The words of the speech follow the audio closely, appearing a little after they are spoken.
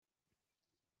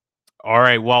All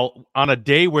right. Well, on a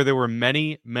day where there were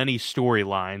many, many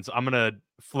storylines, I'm going to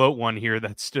float one here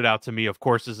that stood out to me, of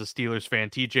course, as a Steelers fan.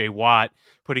 TJ Watt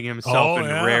putting himself Oh, in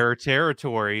yeah. rare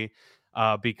territory,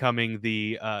 becoming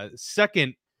the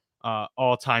second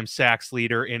all time sacks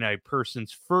leader in a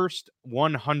person's first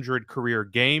 100 career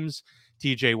games.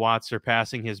 TJ Watt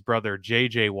surpassing his brother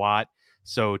JJ Watt.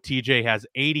 So TJ has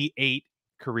 88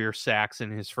 career sacks in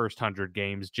his first 100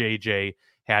 games. JJ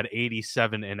had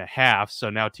 87 and a half. So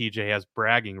now TJ has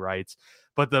bragging rights.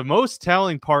 But the most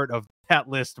telling part of that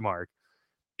list, Mark,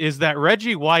 is that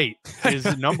Reggie White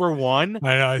is number one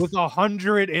I know. with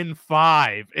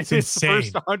 105 in his insane.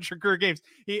 first 100 career games.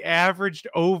 He averaged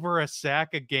over a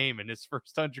sack a game in his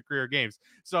first 100 career games.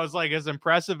 So I was like, as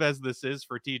impressive as this is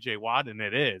for TJ Watt, and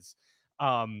it is,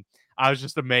 I was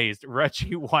just amazed.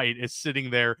 Reggie White is sitting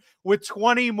there with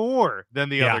 20 more than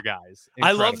the other guys.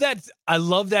 Incredible. I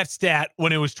love that stat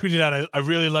when it was tweeted out. I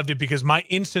really loved it because my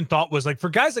instant thought was like, for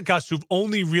guys like us who've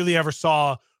only really ever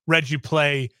saw Reggie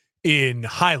play in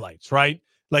highlights, right?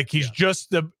 Like he's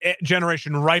just the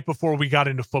generation right before we got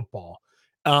into football.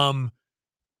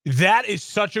 That is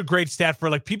such a great stat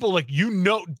for like people like,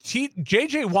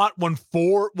 JJ Watt won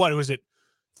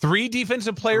three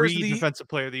defensive players defensive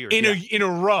player of the year in a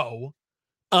row.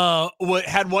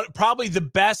 Had what probably the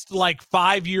best like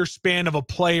 5-year span of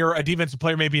a defensive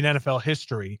player maybe in NFL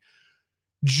history.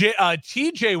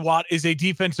 TJ Watt is a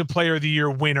defensive player of the year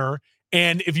winner,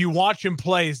 and if you watch him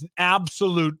play, is an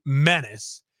absolute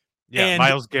menace. Yeah, and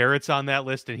Myles Garrett's on that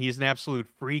list, and he's an absolute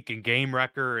freak and game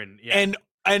wrecker, and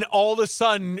all of a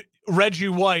sudden Reggie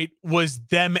White was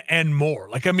them and more.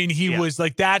 Like, I mean, he was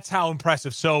like, that's how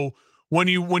impressive. So when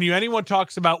anyone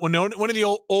talks about, when one of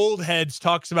the old heads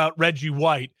talks about Reggie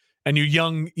White, and you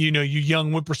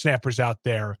young whippersnappers out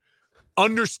there,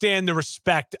 understand the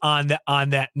respect on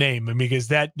that name. I mean, because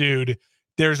that dude,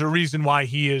 there's a reason why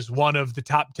he is one of the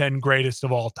top 10 greatest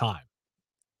of all time.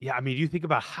 Yeah, I mean, you think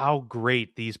about how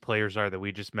great these players are that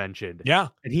we just mentioned. Yeah.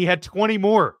 And he had 20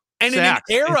 more. And sacks.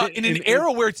 in an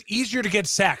era where it's easier to get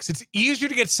sacks, it's easier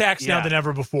to get sacks now than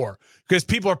ever before because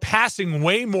people are passing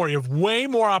way more. You have way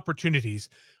more opportunities.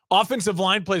 Offensive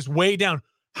line plays way down.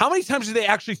 How many times did they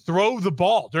actually throw the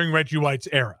ball during Reggie White's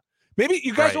era? Maybe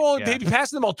you guys will maybe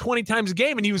passing the ball 20 times a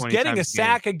game, and he was getting a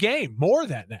sack a game, more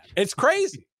than that. It's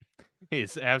crazy.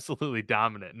 He's absolutely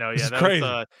dominant. No, yeah, that was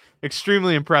an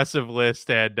extremely impressive list,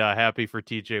 and happy for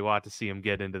TJ Watt to see him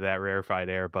get into that rarefied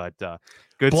air. But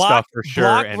good stuff for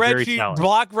sure.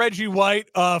 Block Reggie White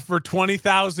for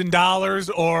 $20,000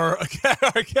 or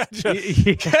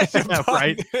catch him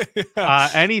right.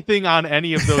 Anything on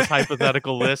any of those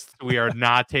hypothetical lists, we are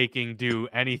not do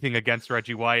anything against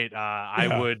Reggie White.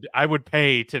 I would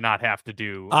pay to not have to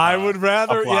do. I'd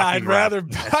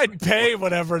pay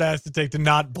whatever it has to take to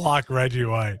not block Reggie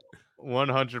White.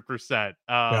 100%.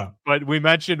 But we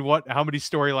mentioned how many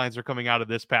storylines are coming out of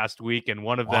this past week, and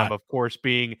one of them, of course,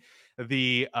 being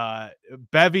the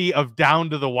bevy of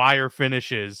down to the wire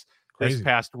finishes this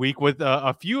past week, with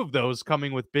a few of those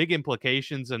coming with big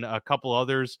implications, and a couple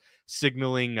others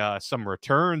signaling some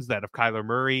returns, that of Kyler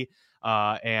Murray,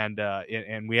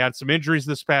 and we had some injuries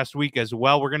this past week as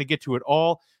well. We're going to get to it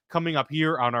all coming up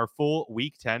here on our full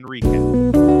Week 10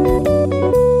 recap.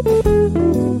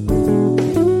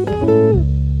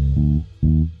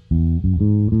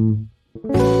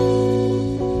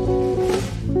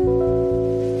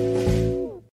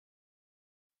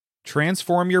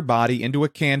 Transform your body into a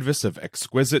canvas of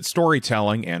exquisite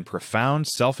storytelling and profound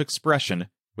self-expression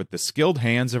with the skilled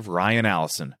hands of Ryan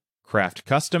Allison. Craft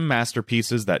custom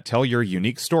masterpieces that tell your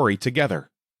unique story together.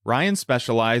 Ryan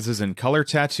specializes in color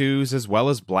tattoos as well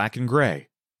as black and gray.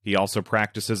 He also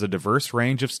practices a diverse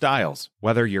range of styles,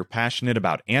 whether you're passionate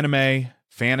about anime,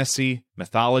 fantasy,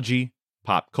 mythology,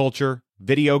 pop culture,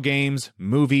 video games,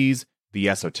 movies, the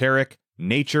esoteric,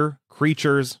 nature,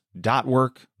 creatures, dot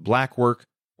work, black work,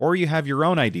 or you have your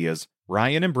own ideas.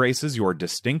 Ryan embraces your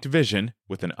distinct vision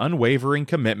with an unwavering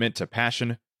commitment to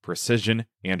passion, precision,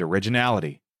 and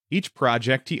originality. Each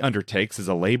project he undertakes is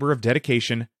a labor of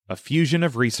dedication, a fusion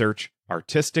of research,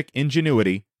 artistic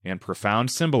ingenuity, and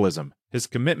profound symbolism. His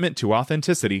commitment to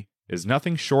authenticity is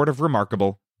nothing short of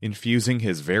remarkable, infusing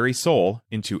his very soul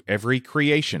into every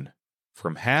creation.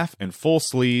 From half and full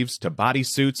sleeves to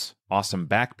bodysuits, awesome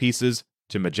back pieces,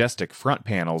 to majestic front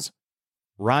panels,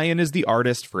 Ryan is the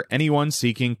artist for anyone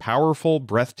seeking powerful,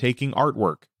 breathtaking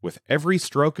artwork. With every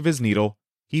stroke of his needle,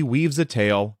 he weaves a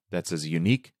tale that's as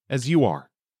unique as you are.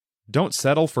 Don't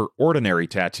settle for ordinary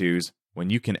tattoos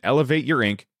when you can elevate your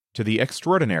ink to the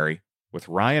extraordinary with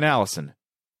Ryan Allison.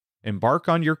 Embark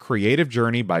on your creative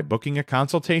journey by booking a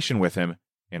consultation with him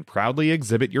and proudly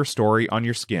exhibit your story on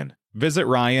your skin. Visit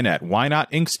Ryan at Why Not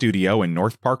Ink Studio in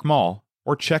North Park Mall,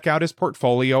 or check out his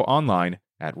portfolio online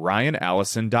at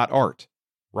ryanallison.art.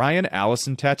 Ryan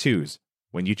Allison Tattoos.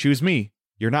 When you choose me,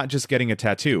 you're not just getting a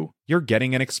tattoo, you're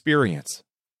getting an experience.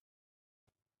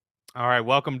 All right,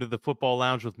 welcome to the Football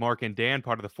Lounge with Mark and Dan,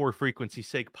 part of the For Frequency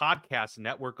Sake Podcast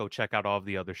Network. Go check out all of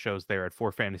the other shows there at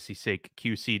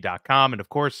forfantasysakeqc.com. And of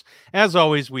course, as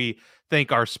always, we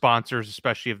thank our sponsors,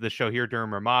 especially of this show here,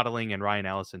 Durham Remodeling and Ryan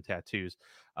Allison Tattoos,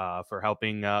 for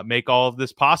helping make all of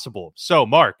this possible. So,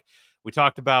 Mark, we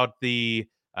talked about the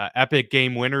epic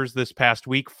game winners this past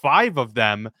week, 5 of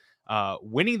them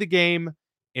winning the game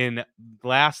in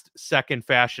last second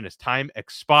fashion as time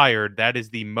expired. That is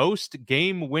the most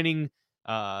game winning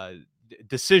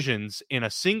decisions in a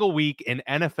single week in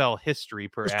NFL history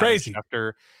per crazy.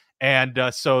 And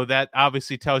so that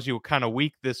obviously tells you what kind of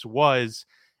week this was.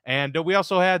 And we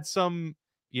also had some,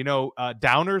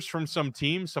 downers from some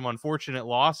teams, some unfortunate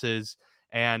losses.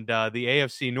 And the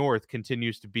AFC North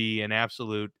continues to be an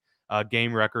absolute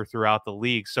game wrecker throughout the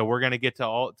league. So we're going to get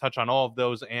to touch on all of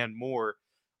those and more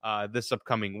this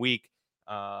upcoming week,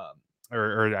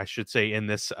 or I should say in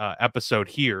this episode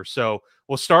here. So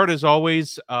we'll start as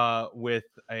always with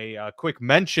a quick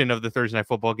mention of the Thursday Night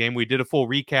Football game. We did a full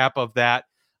recap of that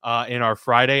in our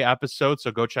Friday episode, so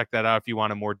go check that out if you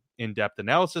want a more in-depth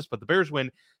analysis. But the Bears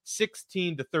win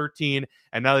 16-13,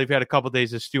 and now they've had a couple days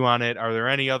to stew on it. Are there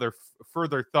any other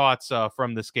further thoughts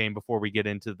from this game before we get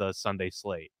into the Sunday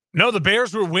slate? No, the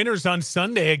Bears were winners on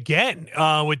Sunday again,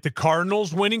 with the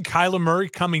Cardinals winning, Kyler Murray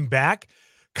coming back.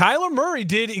 Kyler Murray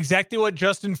did exactly what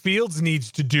Justin Fields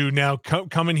needs to do now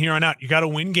coming here on out. You got to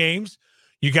win games.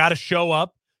 You got to show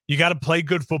up. You got to play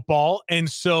good football. And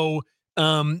so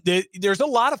there's a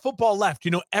lot of football left.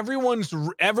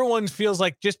 Everyone feels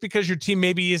like just because your team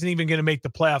maybe isn't even going to make the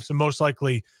playoffs, and most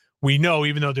likely we know,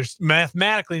 even though there's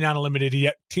mathematically not eliminated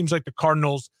yet, teams like the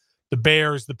Cardinals, the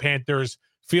Bears, the Panthers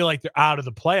feel like they're out of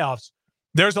the playoffs.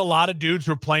 There's a lot of dudes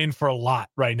who are playing for a lot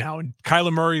right now, and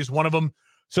Kyler Murray is one of them.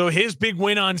 So his big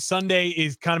win on Sunday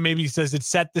is kind of, maybe he says it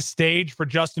set the stage for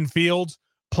Justin Fields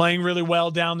playing really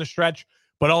well down the stretch,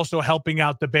 but also helping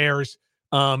out the Bears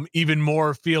even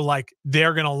more, feel like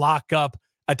they're going to lock up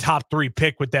a top 3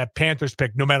 pick with that Panthers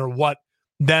pick, no matter what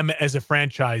them as a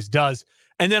franchise does.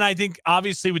 And then I think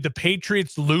obviously with the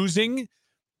Patriots losing,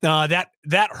 that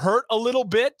hurt a little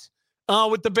bit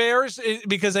with the Bears,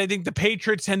 because I think the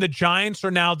Patriots and the Giants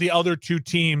are now the other 2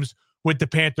 teams with the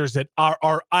Panthers that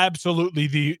are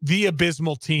absolutely the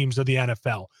abysmal teams of the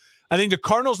NFL. I think the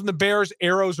Cardinals and the Bears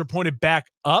arrows are pointed back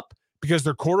up because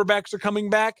their quarterbacks are coming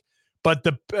back. But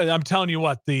I'm telling you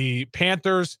what, the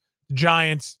Panthers,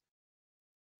 Giants,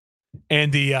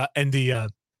 and the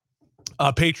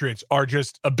Patriots are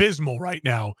just abysmal right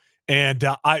now. And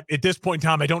at this point in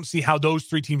time, I don't see how those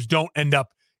 3 teams don't end up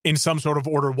in some sort of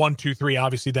order 1, 2, 3.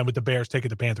 Obviously, then with the Bears taking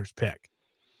the Panthers pick.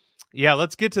 Yeah,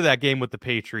 let's get to that game with the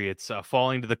Patriots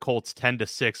falling to the Colts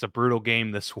 10-6. A brutal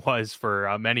game this was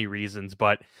for many reasons,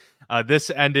 but this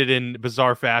ended in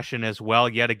bizarre fashion as well.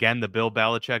 Yet again, the Bill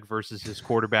Belichick versus his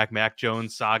quarterback Mac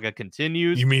Jones saga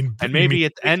continues. And maybe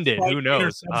it's ended. Who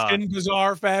knows?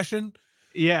 Bizarre fashion.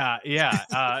 Yeah.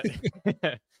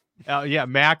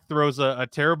 Mac throws a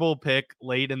terrible pick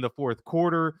late in the fourth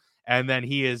quarter, and then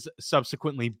he is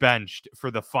subsequently benched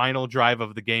for the final drive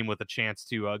of the game with a chance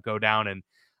to go down and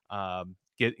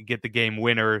get the game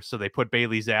winner. So they put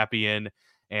Bailey Zappi in,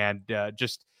 and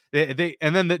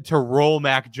to roll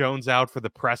Mac Jones out for the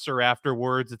presser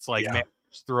afterwards. It's like, man,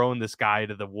 just throwing this guy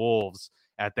to the wolves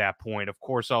at that point. Of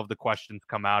course, all of the questions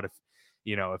come out if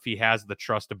he has the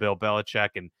trust of Bill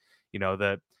Belichick, and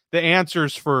the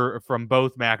answers from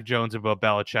both Mac Jones and Bill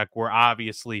Belichick were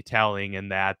obviously telling in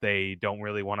that they don't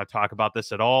really want to talk about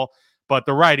this at all, but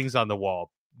the writing's on the wall.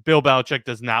 Bill Belichick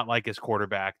does not like his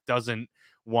quarterback, doesn't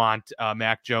want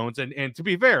Mac Jones. And to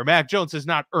be fair, Mac Jones has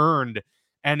not earned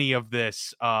any of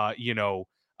this,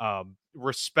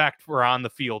 respect for on the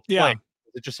field play.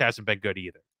 It just hasn't been good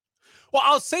either. Well,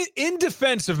 I'll say in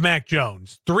defense of Mac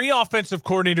Jones, 3 offensive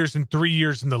coordinators in 3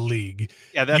 years in the league.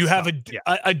 Yeah, you have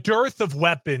a dearth of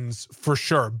weapons for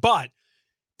sure, but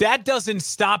that doesn't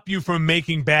stop you from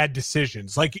making bad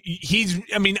decisions. Like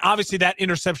obviously that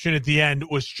interception at the end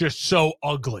was just so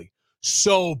ugly,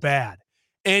 so bad.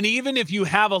 And even if you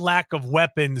have a lack of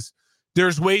weapons,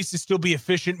 there's ways to still be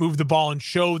efficient, move the ball, and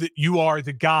show that you are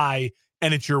the guy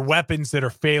and it's your weapons that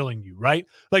are failing you, right?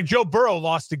 Like Joe Burrow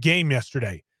lost a game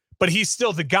yesterday, but he's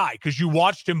still the guy because you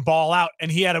watched him ball out,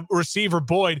 and he had a receiver,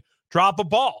 Boyd, drop a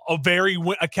ball, a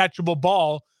catchable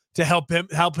ball to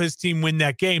help his team win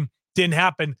that game. Didn't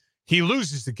happen. He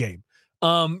loses the game.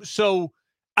 So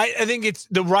I think it's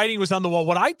the writing was on the wall.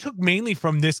 What I took mainly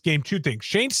from this game, two things.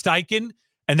 Shane Steichen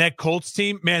and that Colts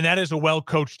team, man, that is a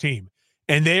well-coached team.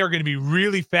 And they are going to be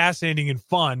really fascinating and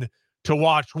fun to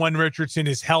watch when Richardson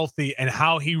is healthy and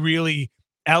how he really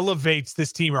elevates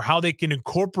this team, or how they can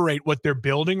incorporate what they're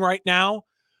building right now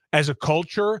as a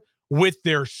culture with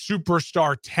their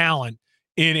superstar talent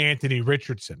in Anthony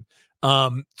Richardson.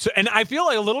 And I feel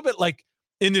like a little bit like,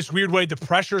 in this weird way, the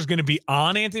pressure is going to be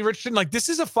on Anthony Richardson. Like, this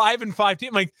is a 5-5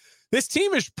 team. Like, this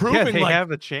team is proving they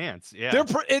have a chance. Yeah.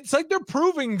 It's like they're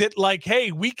proving that, like,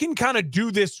 hey, we can kind of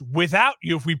do this without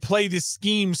you if we play this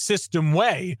scheme system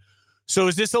way. So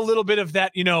is this a little bit of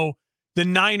that, the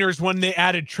Niners when they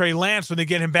added Trey Lance, when they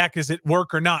get him back, does it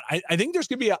work or not? I think there's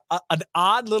going to be an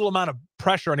odd little amount of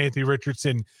pressure on Anthony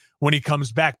Richardson when he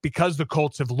comes back, because the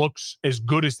Colts have looked as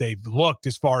good as they've looked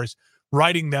as far as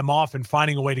writing them off and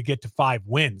finding a way to get to 5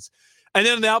 wins. And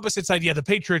then on the opposite side, the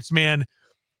Patriots, man,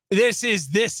 this is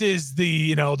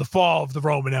the, the fall of the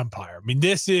Roman Empire. I mean,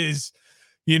 this is,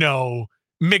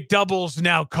 McDoubles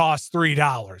now cost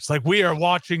 $3. Like, we are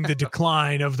watching the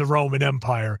decline of the Roman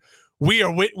Empire. We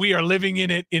are living in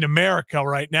it in America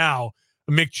right now.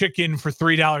 A McChicken for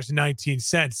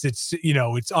 $3.19. It's,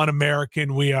 it's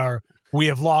un-American. We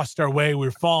have lost our way.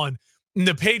 We're fallen. And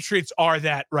the Patriots are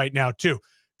that right now too.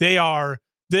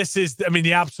 This is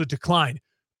the absolute decline.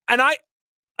 And I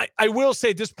will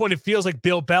say at this point, it feels like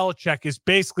Bill Belichick is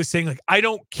basically saying, like, I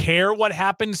don't care what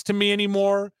happens to me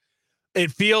anymore.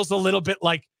 It feels a little bit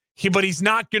like but he's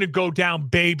not going to go down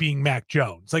babying Mac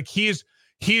Jones. Like, he's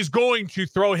going to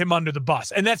throw him under the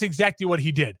bus. And that's exactly what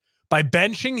he did by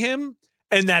benching him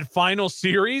in that final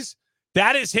series.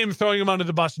 That is him throwing him under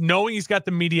the bus, knowing he's got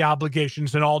the media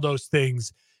obligations and all those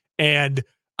things. And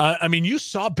you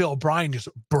saw Bill O'Brien just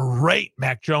berate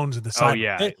Mac Jones in the side. Oh,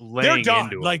 yeah. They're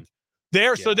done. Like,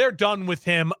 so they're done with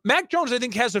him. Mac Jones, I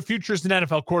think, has a future as an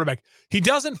NFL quarterback. He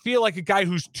doesn't feel like a guy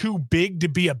who's too big to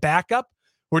be a backup,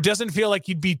 or doesn't feel like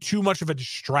he'd be too much of a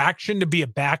distraction to be a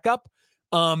backup.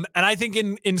 And I think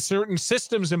in certain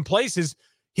systems and places,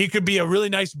 he could be a really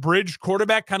nice bridge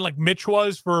quarterback, kind of like Mitch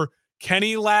was for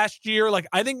Kenny last year. Like,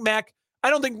 I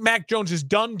don't think Mac Jones is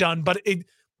done, but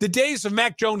the days of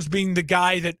Mac Jones being the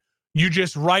guy that you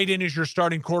just write in as your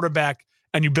starting quarterback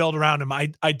and you build around him,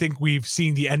 I think we've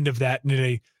seen the end of that in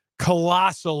a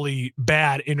colossally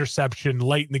bad interception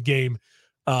late in the game.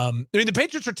 The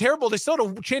Patriots are terrible. They still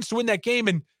had a chance to win that game,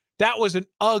 and that was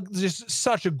just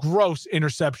such a gross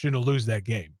interception to lose that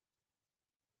game.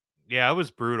 Yeah, it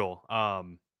was brutal.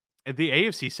 The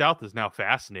AFC South is now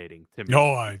fascinating to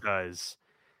me because,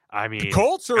 the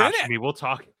Colts are in it.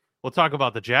 We'll talk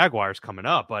about the Jaguars coming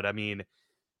up, but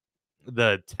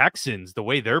the Texans, the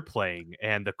way they're playing,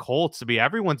 and the Colts,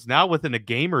 everyone's now within a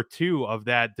game or two of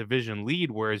that division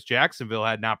lead, whereas Jacksonville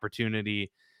had an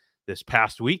opportunity this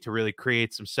past week to really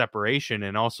create some separation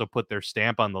and also put their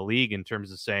stamp on the league in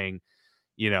terms of saying,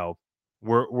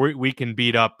 we can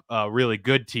beat up really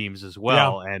good teams as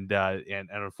well. Yeah. And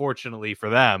unfortunately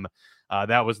for them,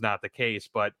 that was not the case.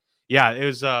 But yeah, it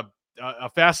was a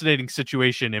fascinating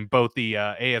situation in both the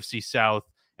AFC South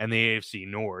and the AFC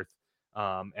North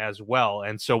as well.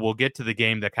 And so we'll get to the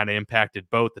game that kind of impacted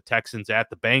both the Texans at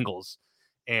the Bengals,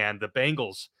 and the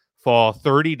Bengals fall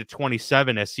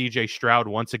 30-27 as CJ Stroud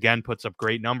once again puts up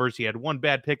great numbers. He had one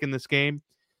bad pick in this game,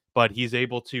 but he's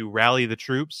able to rally the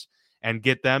troops and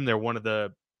get them. They're one of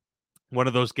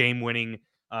those game-winning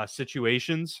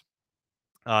situations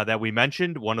that we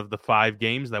mentioned, one of the 5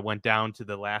 games that went down to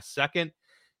the last second.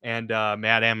 And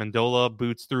Matt Amendola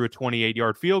boots through a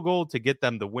 28-yard field goal to get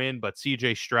them the win. But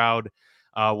CJ Stroud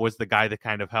was the guy that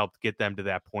kind of helped get them to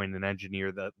that point and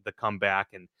engineer the comeback.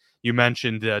 And you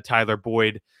mentioned Tyler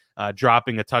Boyd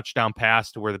dropping a touchdown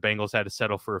pass to where the Bengals had to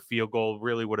settle for a field goal.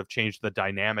 Really would have changed the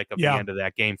dynamic of the end of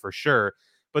that game for sure.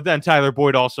 But then Tyler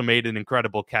Boyd also made an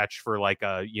incredible catch for like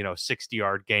a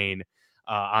 60-yard gain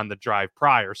on the drive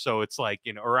prior. So it's like,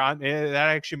 that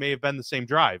actually may have been the same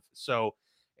drive. So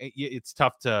it's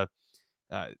tough to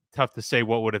say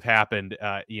what would have happened,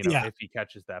 if he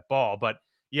catches that ball. But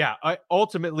yeah,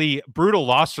 ultimately brutal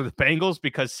loss for the Bengals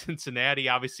because Cincinnati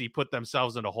obviously put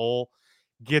themselves in a hole,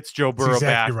 gets Joe Burrow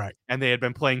back, right, and they had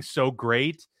been playing so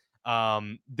great.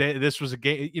 This was a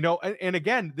game, and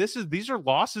again, these are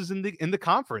losses in the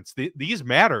conference. These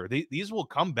matter. These will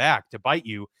come back to bite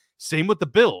you. Same with the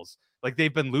Bills. Like,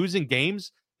 they've been losing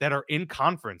games that are in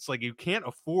conference. Like, you can't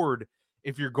afford,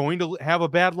 if you're going to have a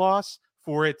bad loss,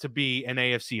 for it to be an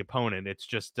AFC opponent. It's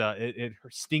just it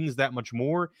stings that much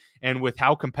more. And with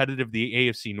how competitive the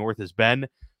AFC North has been,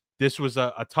 this was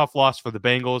a tough loss for the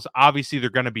Bengals. Obviously, they're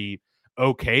going to be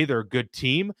okay. They're a good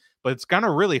team, but it's going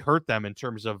to really hurt them in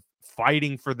terms of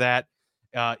fighting for that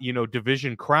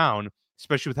division crown,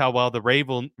 especially with how well the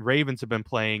Ravens have been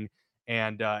playing,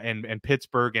 and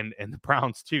Pittsburgh and the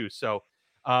Browns too. So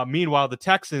meanwhile, the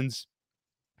Texans,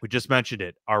 we just mentioned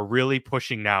it, are really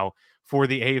pushing now for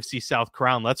the AFC South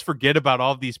crown. Let's forget about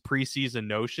all of these preseason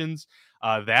notions.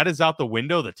 That is out the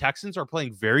window. The Texans are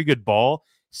playing very good ball.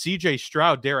 CJ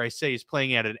Stroud, dare I say, is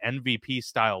playing at an MVP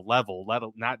style level.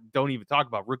 Don't even talk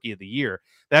about rookie of the year.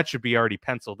 That should be already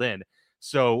penciled in.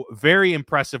 So very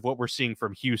impressive what we're seeing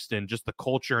from Houston, just the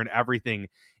culture and everything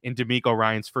in DeMeco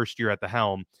Ryans' first year at the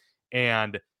helm.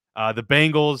 And the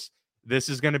Bengals, this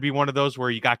is going to be one of those where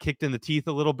you got kicked in the teeth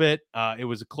a little bit. It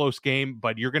was a close game,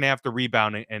 but you're going to have to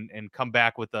rebound and come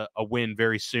back with a win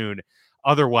very soon.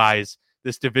 Otherwise,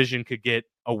 this division could get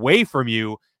away from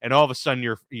you, and all of a sudden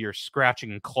you're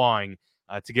scratching and clawing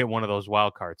to get one of those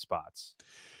wild card spots.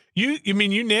 You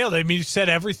nailed it. I mean, you said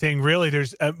everything. Really,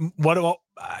 there's what about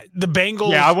the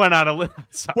Bengals? Yeah, I went on a little.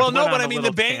 Well, no, but I mean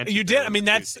you did. I mean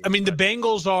the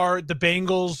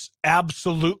Bengals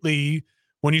absolutely.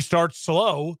 When you start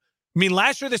slow, I mean,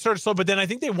 last year they started slow, but then I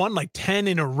think they won like 10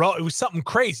 in a row. It was something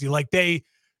crazy. Like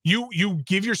you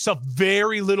give yourself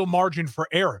very little margin for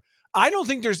error. I don't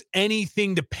think there's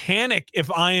anything to panic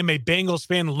if I am a Bengals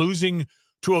fan losing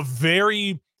to a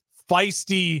very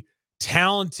feisty,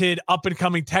 talented,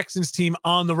 up-and-coming Texans team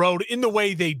on the road in the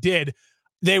way they did.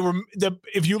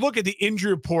 If you look at the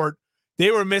injury report,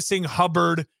 they were missing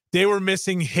Hubbard, they were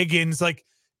missing Higgins. Like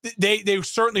they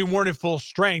certainly weren't at full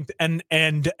strength, and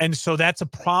so that's a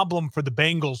problem for the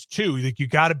Bengals too. Like you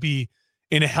got to be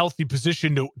in a healthy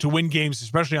position to win games,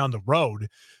 especially on the road.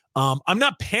 I'm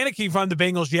not panicking from the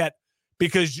Bengals yet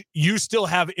because you still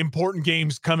have important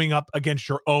games coming up against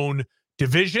your own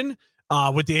division.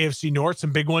 With the AFC North,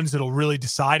 some big ones that'll really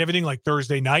decide everything, like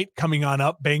Thursday night coming on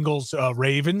up, Bengals,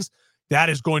 Ravens. That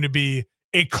is going to be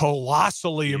a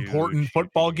colossally important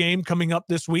football game coming up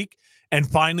this week. And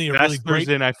finally, a really great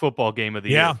Thursday night football game of the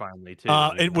year, finally, too.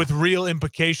 And with real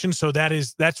implications. So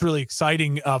that's really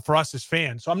exciting for us as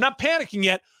fans. So I'm not panicking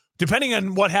yet. Depending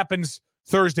on what happens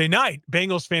Thursday night,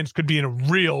 Bengals fans could be in a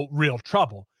real, real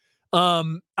trouble.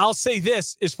 I'll say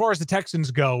this, as far as the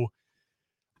Texans go,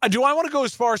 do I want to go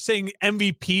as far as saying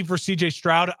MVP for CJ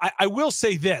Stroud? I will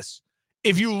say this.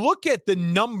 If you look at the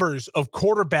numbers of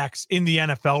quarterbacks in the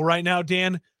NFL right now,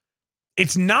 Dan,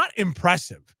 it's not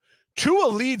impressive. Tua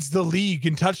leads the league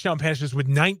in touchdown passes with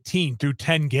 19 through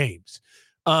 10 games.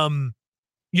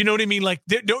 You know what I mean? Like,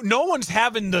 no one's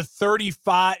having the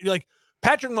 35. Like,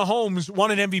 Patrick Mahomes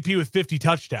won an MVP with 50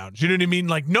 touchdowns. You know what I mean?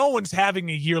 Like, no one's having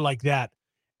a year like that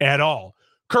at all.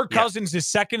 Kirk Cousins is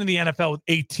second in the NFL with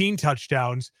 18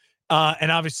 touchdowns.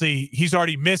 And obviously he's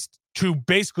already missed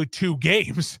basically two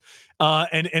games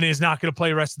and is not going to play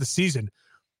the rest of the season.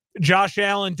 Josh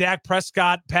Allen, Dak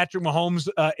Prescott, Patrick Mahomes,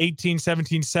 18,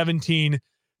 17, 17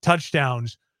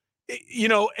 touchdowns.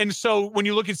 And so when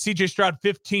you look at CJ Stroud,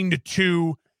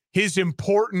 15-2, his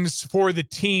importance for the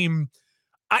team,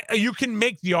 you can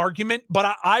make the argument,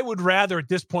 but I would rather at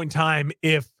this point in time,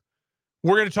 if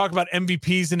we're going to talk about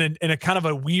MVPs in a kind of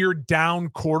a weird down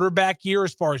quarterback year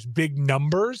as far as big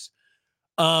numbers.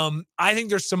 I think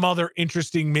there's some other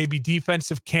interesting, maybe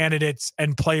defensive candidates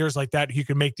and players like that you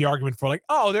can make the argument for, like,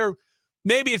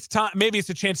 maybe it's time, maybe it's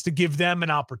a chance to give them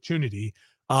an opportunity.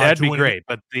 That'd be great,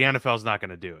 but the NFL is not going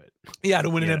to do it. Yeah, to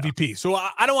win an MVP. So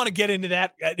I don't want to get into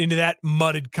that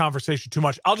mudded conversation too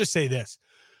much. I'll just say this: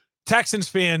 Texans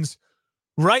fans,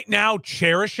 right now,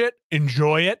 cherish it,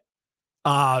 enjoy it.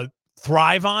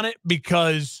 Thrive on it,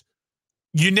 because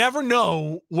you never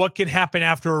know what can happen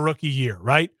after a rookie year,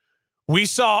 right? We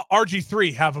saw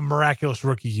RG3 have a miraculous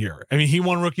rookie year. I mean, he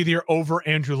won rookie of the year over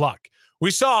Andrew Luck. We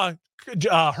saw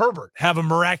Herbert have a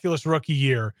miraculous rookie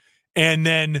year, and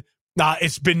then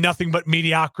it's been nothing but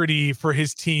mediocrity for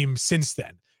his team since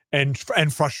then, and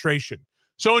frustration.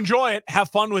 So enjoy it,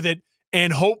 have fun with it,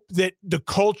 and hope that the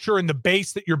culture and the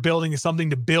base that you're building is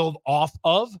something to build off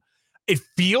of. It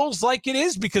feels like it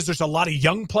is, because there's a lot of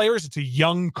young players. It's a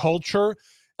young culture.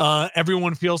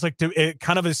 Everyone feels like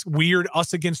kind of this weird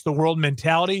us against the world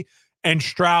mentality. And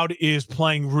Stroud is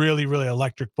playing really, really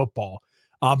electric football.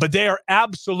 But they are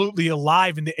absolutely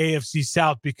alive in the AFC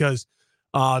South, because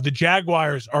the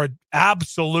Jaguars are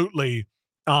absolutely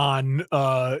on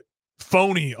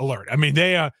phony alert. I mean,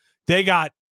 they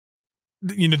got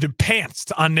the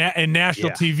pantsed on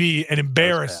national TV and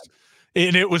embarrassed.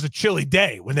 And it was a chilly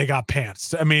day when they got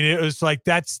pantsed. I mean, it was like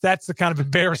that's the kind of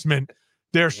embarrassment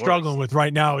they're struggling with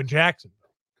right now in Jacksonville.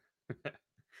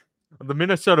 The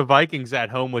Minnesota Vikings at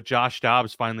home with Josh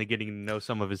Dobbs finally getting to know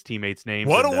some of his teammates' names.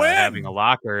 What a win! Having a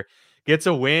locker, gets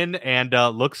a win and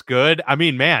looks good. I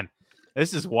mean, man,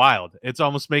 This is wild. It's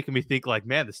almost making me think like,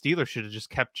 man, the Steelers should have just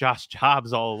kept Josh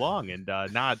Jacobs all along and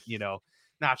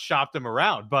not shopped him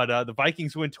around. But the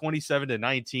Vikings win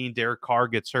 27-19. Derek Carr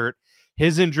gets hurt.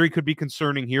 His injury could be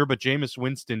concerning here, but Jameis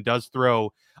Winston does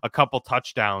throw a couple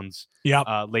touchdowns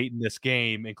late in this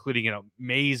game, including an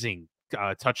amazing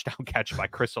touchdown catch by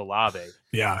Chris Olave.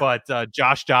 Yeah. But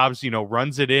Josh Dobbs,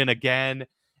 runs it in again,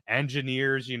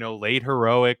 engineers, late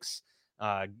heroics,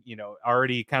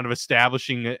 already kind of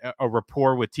establishing a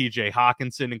rapport with TJ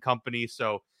Hawkinson and company.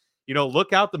 So,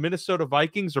 look out. The Minnesota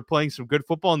Vikings are playing some good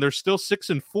football, and they're still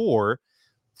 6-4.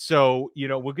 So,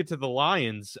 we'll get to the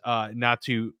Lions not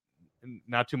too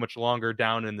much longer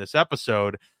down in this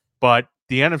episode, but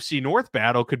the NFC North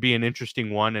battle could be an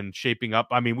interesting one and shaping up.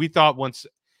 I mean, we thought once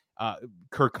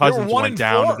Kirk Cousins went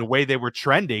down and the way they were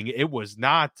trending, it was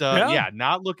not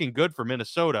not looking good for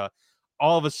Minnesota.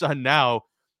 All of a sudden now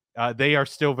they are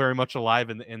still very much alive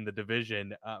in the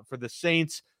division. For the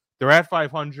Saints, they're at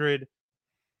 500,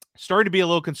 starting to be a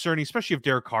little concerning, especially if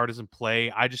Derek Carr doesn't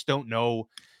play. I just don't know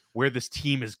where this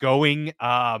team is going.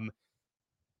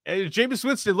 Jameis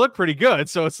Winston looked pretty good,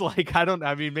 so it's like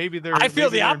maybe they're in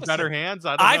better hands.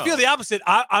 I feel the opposite.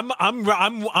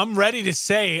 I'm ready to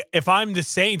say if I'm the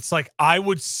Saints, like I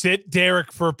would sit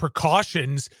Derek for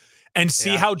precautions and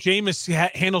see how Jameis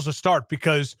handles a start,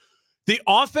 because the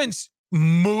offense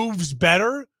moves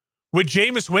better with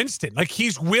Jameis Winston. Like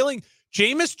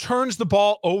Jameis turns the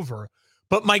ball over,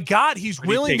 but my God, he's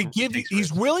willing to give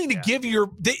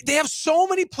you. They have so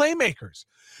many playmakers.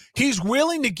 He's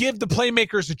willing to give the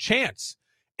playmakers a chance.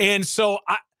 And so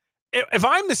if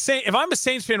I'm a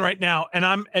Saints fan right now, and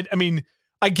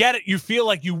I get it. You feel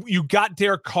like you got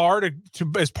Derek Carr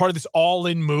to as part of this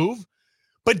all-in move,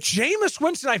 but Jameis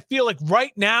Winston, I feel like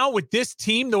right now with this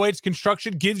team, the way it's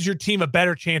constructed, gives your team a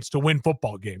better chance to win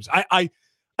football games. I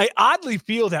oddly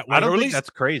feel that way. I don't think that's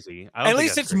crazy. At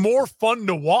least it's more fun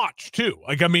to watch too.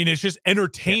 Like, it's just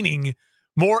entertaining,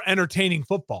 more entertaining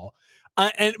football.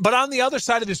 But on the other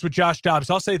side of this with Josh Dobbs,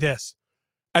 I'll say this.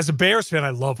 As a Bears fan, I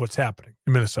love what's happening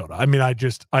in Minnesota.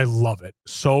 I love it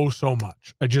so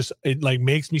much. It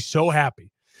makes me so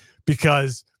happy,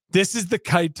 because this is the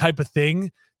type of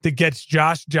thing that gets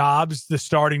Josh Dobbs the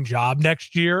starting job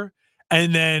next year.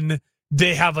 And then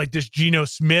they have like this Geno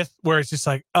Smith where it's just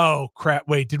like, oh crap,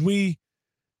 wait, did we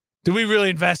really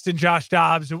invest in Josh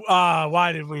Dobbs?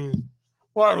 Why did we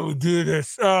do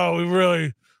this?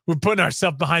 Oh, we're putting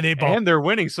ourselves behind a ball, and they're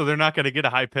winning, so they're not going to get a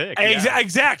high pick.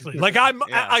 Exactly. Like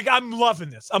I'm loving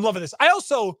this. I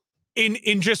also,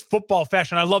 in just football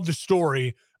fashion, I love the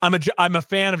story. I'm a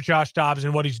fan of Josh Dobbs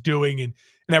and what he's doing and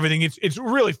everything. It's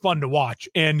really fun to watch,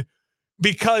 and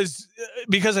because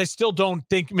I still don't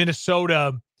think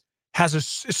Minnesota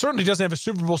certainly doesn't have a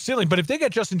Super Bowl ceiling. But if they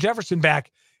get Justin Jefferson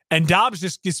back and Dobbs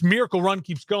this miracle run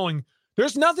keeps going,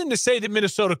 there's nothing to say that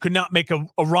Minnesota could not make a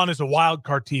run as a wild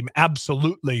card team.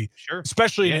 Absolutely. Sure.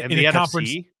 Especially in a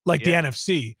conference like the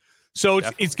NFC. So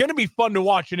it's going to be fun to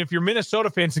watch. And if you're Minnesota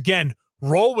fans, again,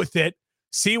 roll with it,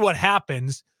 see what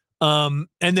happens. And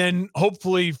then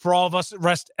hopefully for all of us,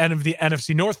 rest of the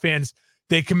NFC North fans,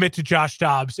 they commit to Josh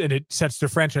Dobbs and it sets their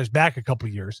franchise back a couple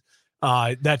of years.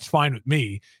 That's fine with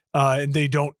me. And they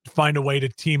don't find a way to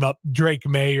team up Drake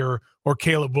May or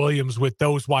Caleb Williams with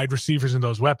those wide receivers and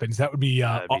those weapons. That would be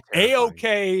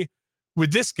A-okay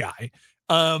with this guy.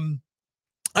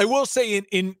 I will say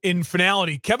in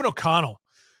finality, Kevin O'Connell.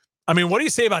 What do you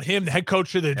say about him, the head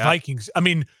coach of the Vikings?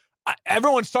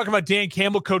 Everyone's talking about Dan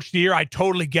Campbell, coach of the year. I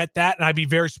totally get that, and I'd be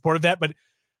very supportive of that. But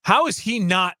how is he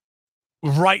not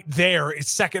right there?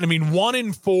 It's second.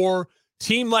 1-4,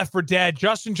 team left for dead.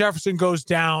 Justin Jefferson goes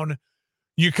down.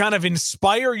 You kind of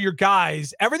inspire your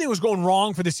guys. Everything was going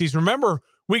wrong for the season. Remember,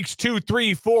 weeks 2,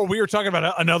 3, 4, we were talking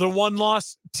about another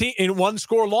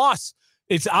one-score loss.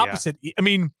 It's opposite.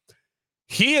 Yeah.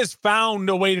 He has found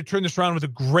a way to turn this around with a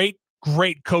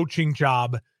great coaching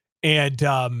job. And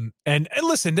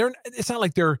listen, it's not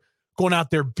like they're going out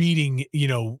there beating,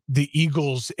 the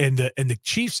Eagles and the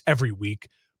Chiefs every week.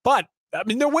 But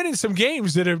they're winning some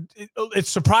games that it's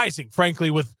surprising, frankly,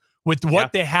 with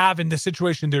what they have in the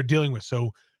situation they're dealing with.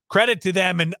 So credit to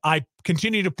them. And I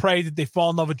continue to pray that they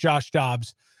fall in love with Josh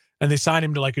Dobbs and they sign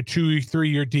him to like a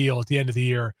 2-3 year deal at the end of the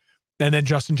year. And then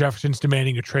Justin Jefferson's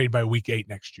demanding a trade by week 8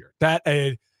 next year. That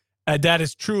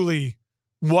is truly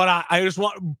what I just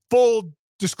want full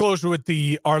disclosure with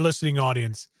our listening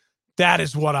audience. That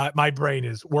is what my brain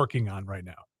is working on right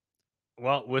now.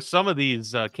 Well, with some of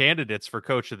these candidates for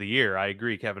Coach of the Year, I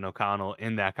agree, Kevin O'Connell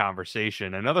in that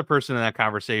conversation. Another person in that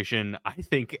conversation, I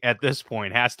think at this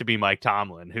point, has to be Mike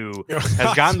Tomlin, who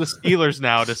has gotten the Steelers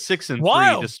now to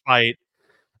 6-3, despite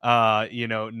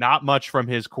not much from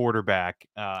his quarterback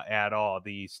at all.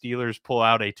 The Steelers pull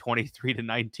out a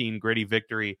 23-19 gritty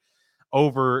victory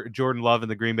over Jordan Love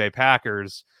and the Green Bay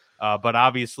Packers. But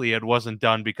obviously it wasn't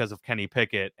done because of Kenny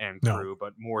Pickett and crew,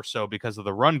 but more so because of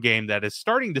the run game that is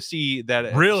starting to see that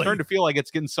starting to feel like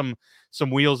it's getting some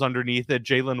wheels underneath it.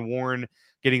 Jaylen Warren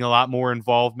getting a lot more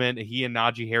involvement. He and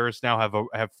Najee Harris now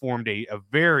have formed a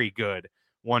very good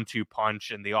 1-2 punch,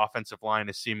 and the offensive line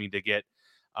is seeming to get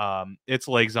its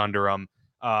legs under them.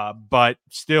 But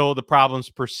still the problems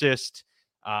persist.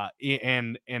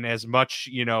 And as much,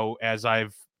 as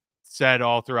I've said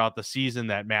all throughout the season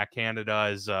that Matt Canada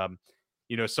is,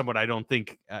 someone I don't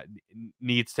think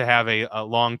needs to have a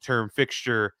long-term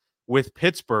fixture with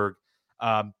Pittsburgh.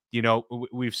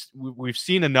 We've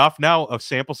seen enough now of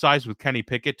sample size with Kenny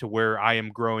Pickett to where I am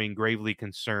growing gravely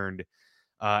concerned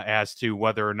as to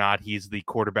whether or not he's the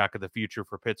quarterback of the future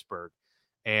for Pittsburgh.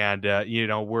 And,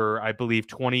 we're, I believe,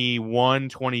 21,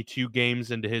 22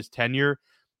 games into his tenure,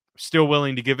 still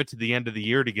willing to give it to the end of the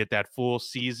year to get that full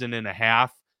season and a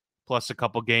half plus a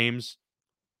couple games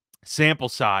sample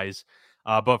size.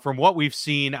 But from what we've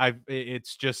seen,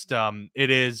 it's just,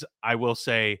 it is, I will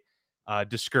say,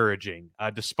 discouraging.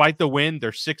 Despite the win,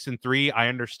 they're 6-3. I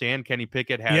understand Kenny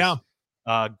Pickett has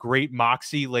great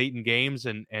moxie late in games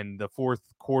and the fourth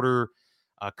quarter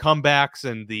comebacks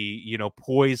and the,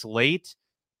 poise late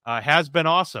has been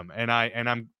awesome. And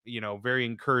I'm, very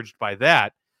encouraged by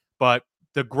that. But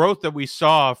the growth that we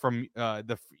saw from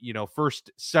the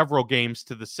first several games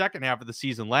to the second half of the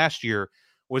season last year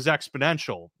was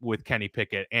exponential with Kenny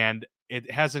Pickett, and it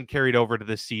hasn't carried over to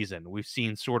this season. We've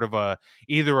seen sort of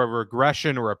either a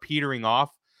regression or a petering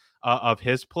off of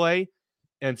his play.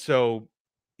 And so,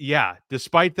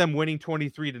 despite them winning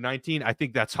 23-19, I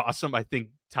think that's awesome. I think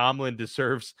Tomlin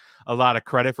deserves a lot of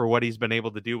credit for what he's been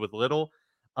able to do with little.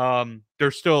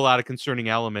 There's still a lot of concerning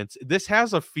elements. This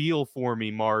has a feel for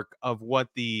me, Mark, of what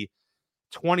the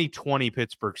 2020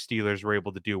 Pittsburgh Steelers were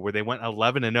able to do, where they went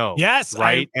 11-0. Yes,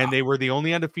 right, and they were the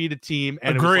only undefeated team.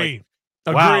 And agree. It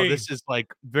was like, wow, this is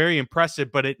like very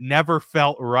impressive, but it never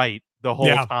felt right the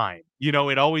whole time.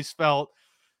 It always felt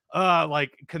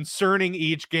like concerning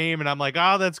each game, and I'm like,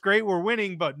 that's great, we're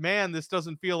winning, but man, this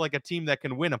doesn't feel like a team that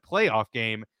can win a playoff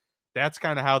game. That's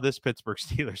kind of how this Pittsburgh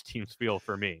Steelers teams feel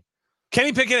for me.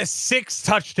 Kenny Pickett has 6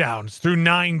 touchdowns through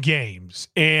 9 games,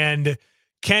 and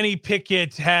Kenny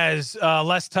Pickett has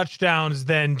less touchdowns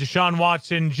than Deshaun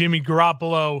Watson, Jimmy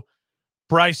Garoppolo,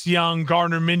 Bryce Young,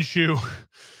 Gardner Minshew.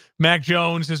 Mac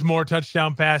Jones has more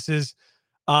touchdown passes.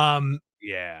 The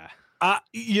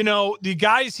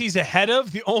guys he's ahead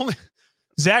of, the only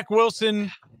Zach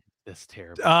Wilson. That's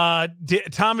terrible.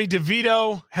 Tommy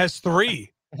DeVito has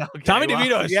 3. Okay, Tommy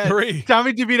DeVito has 3.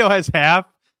 Tommy DeVito has half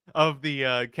of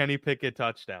the Kenny Pickett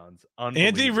touchdowns.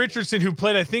 Anthony Richardson, who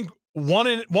played, I think,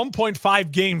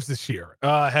 1.5 games this year,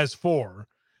 has 4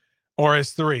 or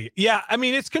has 3. Yeah, I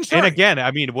mean, it's concerning. And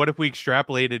again, what if we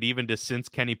extrapolated even to since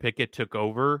Kenny Pickett took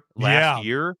over last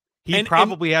year? He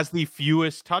probably has the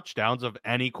fewest touchdowns of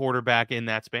any quarterback in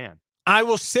that span. I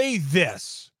will say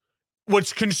this.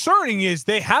 What's concerning is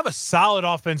they have a solid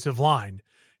offensive line.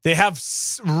 They have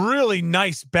really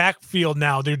nice backfield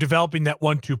now. They're developing that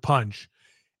 1-2 punch.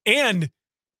 And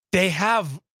they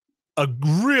have a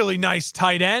really nice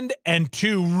tight end and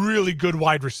 2 really good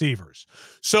wide receivers.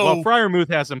 So Freiermuth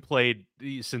hasn't played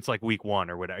since like week 1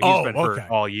 or whatever. He's been hurt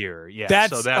all year. Yeah.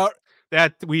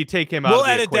 That we take him out. We'll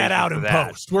edit that out in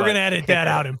post. We're going to edit that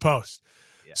out in post.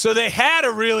 Yeah. So they had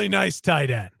a really nice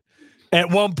tight end at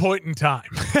one point in time.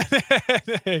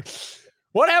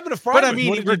 What happened to Freiermuth? But I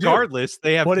mean, regardless,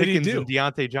 they have Pickens and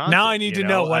Deontay Johnson. Now I need to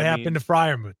know what happened to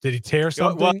Freiermuth. Did he tear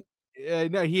something?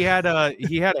 No, he had a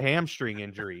hamstring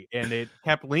injury, and it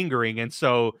kept lingering, and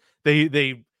so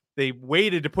they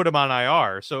waited to put him on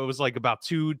IR. So it was like about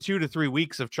 2 to 3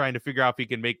 weeks of trying to figure out if he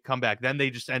can make a comeback. Then they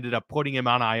just ended up putting him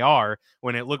on IR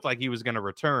when it looked like he was going to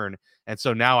return, and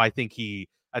so now I think he's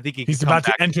about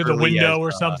to enter the window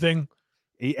or something.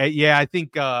 I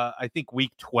think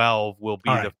week 12 will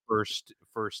be the first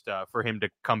for him to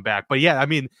come back. But yeah, I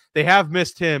mean, they have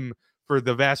missed him for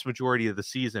the vast majority of the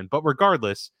season, but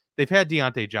regardless, they've had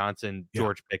Deontay Johnson,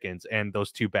 George Pickens, and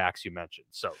those 2 backs you mentioned.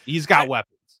 So he's got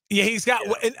weapons. Yeah, he's got.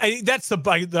 That's the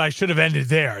bite that I should have ended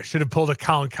there. I should have pulled a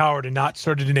Colin Cowherd and not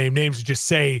started to name names and just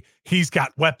say he's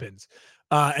got weapons,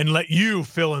 and let you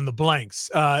fill in the blanks.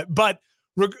 But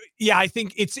I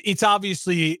think it's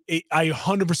obviously. I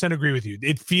 100% agree with you.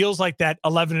 It feels like that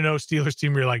 11-0 Steelers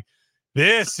team where you're like,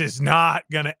 this is not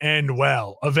going to end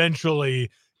well.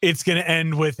 Eventually, it's going to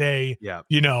end with a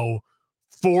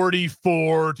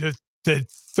 44 to the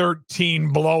 13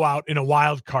 blowout in a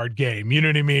wild card game. You know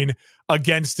what I mean?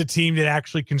 Against a team that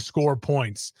actually can score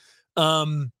points.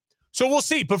 So we'll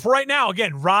see. But for right now,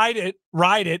 again, ride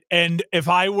it. And if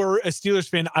I were a Steelers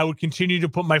fan, I would continue to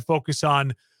put my focus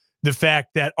on the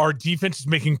fact that our defense is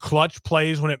making clutch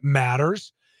plays when it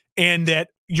matters and that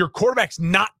your quarterback's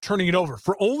not turning it over.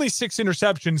 For only 6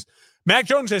 interceptions, Mac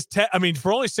Jones has 10. I mean,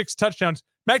 for only 6 touchdowns,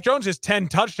 Mac Jones has 10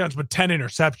 touchdowns, but 10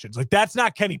 interceptions. Like, that's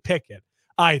not Kenny Pickett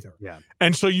either. Yeah.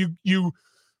 And so you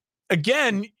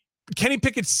again, Kenny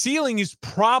Pickett's ceiling is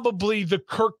probably the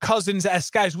Kirk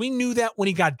Cousins-esque guys. We knew that when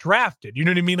he got drafted. You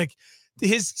know what I mean? Like,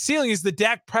 his ceiling is the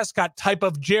Dak Prescott type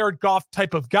of Jared Goff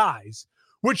type of guys,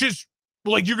 which is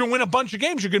like, you can win a bunch of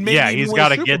games. You can maybe he's got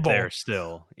to get there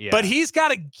still. Yeah. But he's got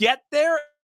to get there.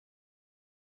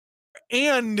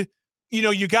 And, you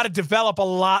know, you got to develop a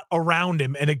lot around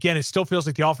him. And again, it still feels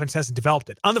like the offense hasn't developed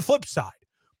it. On the flip side,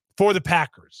 for the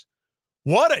Packers,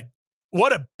 what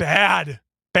a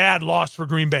bad loss for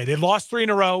Green Bay. They lost 3 in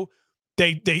a row.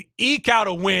 They eke out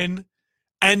a win,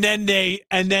 and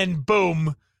then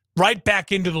boom, right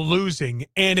back into the losing.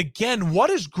 And again, what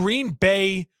does Green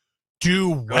Bay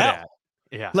do well?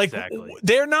 Yeah, like, exactly.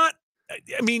 They're not.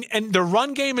 I mean, and the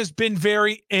run game has been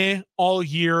very all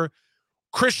year.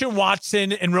 Christian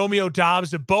Watson and Romeo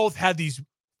Doubs have both had these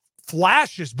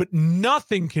flashes, but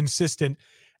nothing consistent.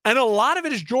 And a lot of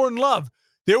it is Jordan Love.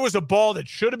 There was a ball that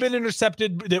should have been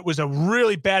intercepted. That was a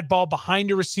really bad ball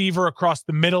behind a receiver across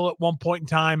the middle at one point in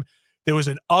time. There was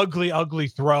an ugly, ugly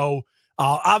throw.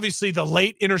 Obviously, the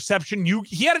late interception,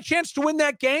 he had a chance to win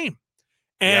that game.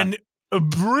 And a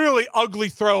really ugly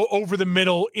throw over the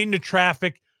middle into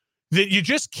traffic that you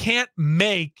just can't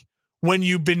make when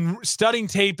you've been studying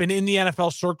tape and in the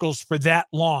NFL circles for that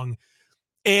long.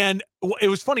 And it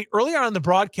was funny. Earlier on the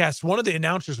broadcast, one of the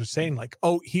announcers was saying, like,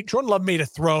 Jordan Love made a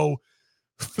throw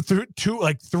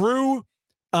through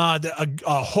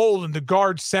a hole in the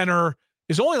guard center.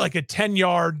 Is only like a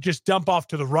 10-yard just dump off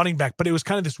to the running back, but it was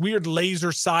kind of this weird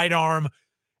laser sidearm,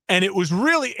 and it was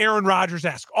really Aaron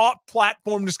Rodgers-esque, off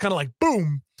platform, just kind of like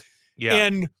boom. Yeah.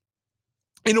 And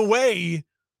in a way,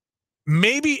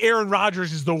 maybe Aaron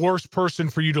Rodgers is the worst person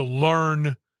for you to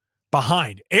learn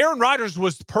behind. Aaron Rodgers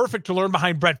was perfect to learn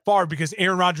behind Brett Favre because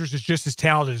Aaron Rodgers is just as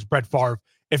talented as Brett Favre,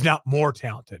 if not more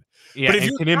talented. Yeah, but if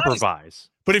you can improvise.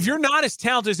 But if you're not as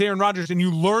talented as Aaron Rodgers and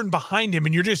you learn behind him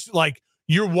and you're just like,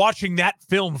 you're watching that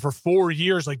film for 4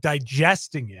 years, like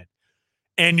digesting it,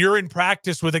 and you're in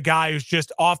practice with a guy who's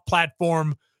just off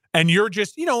platform, and you're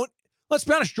just, let's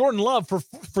be honest, Jordan Love for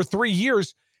 3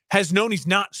 years has known he's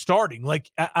not starting. Like,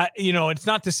 it's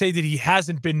not to say that he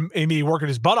hasn't been maybe working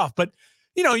his butt off, but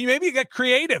maybe you get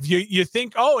creative. You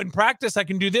think, in practice I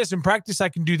can do this, in practice I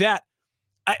can do that.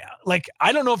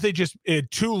 I don't know if they just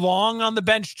too long on the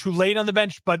bench, too late on the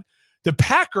bench, but the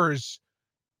Packers,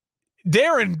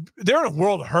 they're in a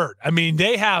world of hurt. I mean,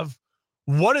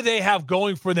 what do they have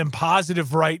going for them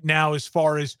positive right now as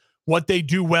far as what they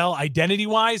do well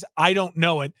identity-wise? I don't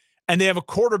know it. And they have a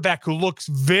quarterback who looks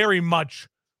very much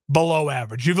below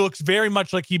average. He looks very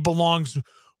much like he belongs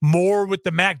more with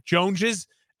the Mac Joneses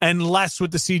and less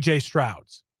with the CJ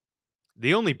Strouds.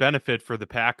 The only benefit for the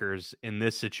Packers in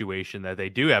this situation that they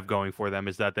do have going for them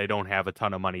is that they don't have a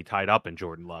ton of money tied up in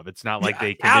Jordan Love. It's not like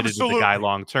they committed to the guy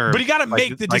long term. But you got to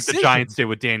make the decision. Like the Giants did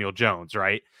with Daniel Jones,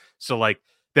 right? So,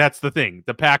 that's the thing.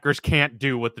 The Packers can't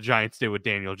do what the Giants did with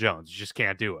Daniel Jones. You just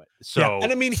can't do it. So,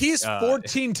 and I mean, he's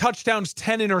 14 touchdowns,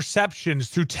 10 interceptions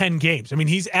through 10 games. I mean,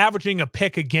 he's averaging a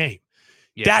pick a game.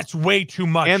 Yeah. That's way too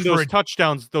much. And those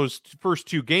touchdowns, those first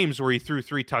 2 games where he threw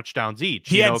 3 touchdowns each.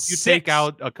 If you 6, take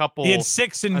out a couple, he had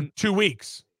 6 in 2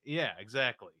 weeks. Yeah,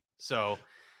 exactly. So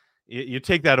you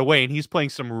take that away, and he's playing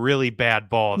some really bad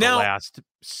ball in the last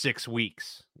 6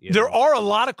 weeks. There are a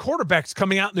lot of quarterbacks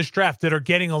coming out in this draft that are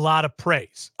getting a lot of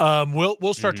praise.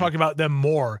 We'll start talking about them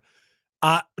more.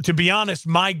 To be honest,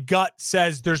 my gut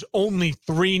says there's only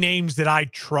 3 names that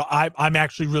I'm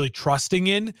actually really trusting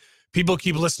in. People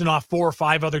keep listing off 4 or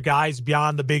 5 other guys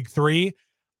beyond the big 3.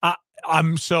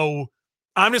 I'm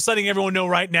just letting everyone know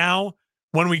right now,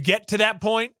 when we get to that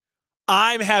point,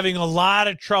 I'm having a lot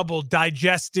of trouble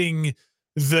digesting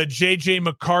the J.J.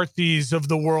 McCarthy's of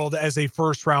the world as a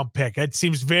first-round pick. It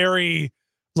seems very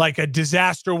like a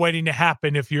disaster waiting to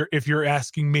happen if you're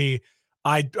asking me.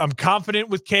 I'm confident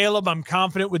with Caleb. I'm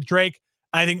confident with Drake.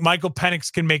 I think Michael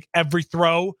Penix can make every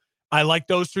throw. I like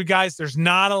those 3 guys. There's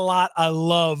not a lot I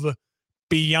love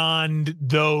beyond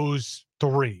those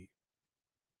 3.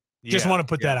 Just want to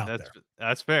put that out there.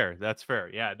 That's fair. That's fair.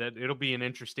 Yeah, it'll be an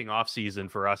interesting offseason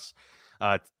for us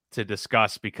to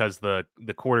discuss because the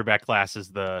quarterback class is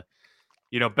the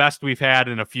best we've had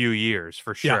in a few years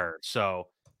for sure. Yeah. So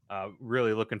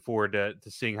really looking forward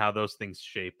to seeing how those things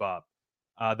shape up.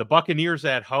 The Buccaneers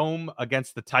at home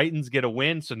against the Titans get a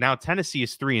win. So now Tennessee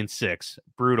is 3-6.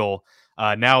 Brutal.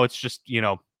 Now it's just,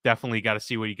 definitely got to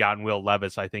see what you got in Will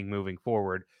Levis, I think, moving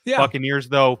forward. Yeah. Buccaneers,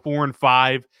 though,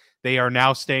 4-5. They are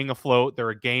now staying afloat.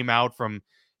 They're a game out from,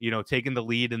 taking the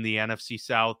lead in the NFC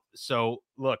South. So,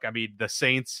 look, I mean, the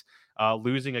Saints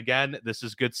losing again. This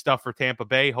is good stuff for Tampa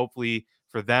Bay. Hopefully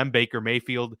for them, Baker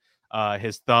Mayfield,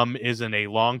 his thumb isn't a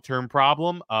long-term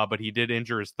problem, but he did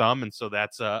injure his thumb, and so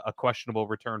that's a questionable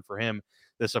return for him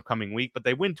this upcoming week. But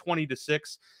they win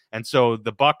 20-6, and so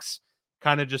the Bucs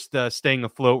kind of just staying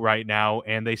afloat right now,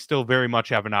 and they still very much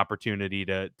have an opportunity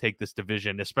to take this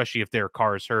division, especially if their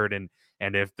car is hurt and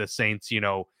if the Saints,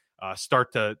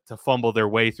 start to fumble their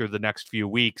way through the next few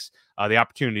weeks. The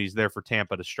opportunity is there for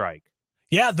Tampa to strike.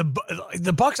 Yeah, the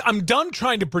Bucs. I'm done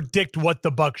trying to predict what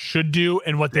the Bucs should do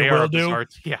and what they will do.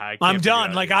 Yeah, I'm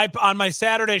done. Like on my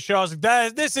Saturday show, I was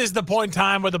like, "This is the point in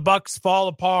time where the Bucs fall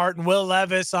apart." And Will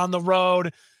Levis on the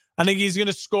road, I think he's going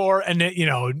to score. And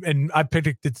and I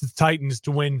picked the Titans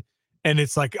to win. And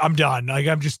it's like I'm done. Like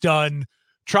I'm just done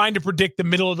trying to predict the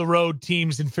middle of the road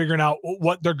teams and figuring out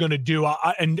what they're going to do.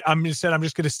 I'm just going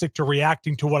to stick to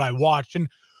reacting to what I watched. And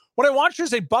what I watched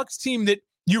is a Bucs team that.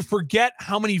 You forget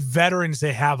how many veterans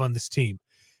they have on this team.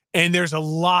 And there's a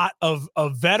lot of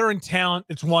veteran talent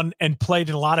that's won and played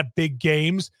in a lot of big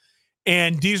games.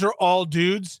 And these are all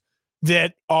dudes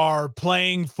that are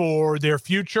playing for their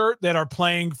future, that are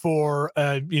playing for,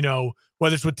 whether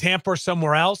it's with Tampa or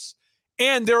somewhere else.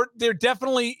 And they're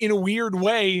definitely, in a weird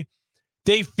way,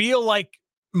 they feel like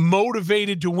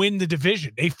motivated to win the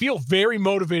division. They feel very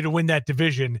motivated to win that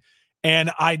division.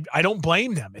 And I don't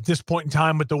blame them at this point in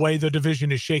time with the way the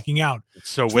division is shaking out.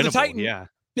 It's so winnable,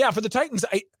 yeah. For the Titans,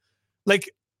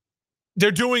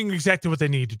 they're doing exactly what they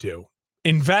need to do.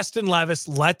 Invest in Levis,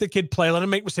 let the kid play, let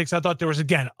him make mistakes. I thought there was,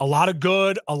 again, a lot of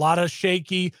good, a lot of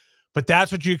shaky, but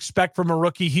that's what you expect from a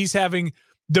rookie. He's having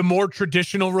the more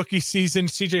traditional rookie season.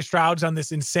 CJ Stroud's on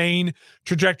this insane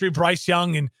trajectory. Bryce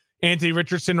Young and Anthony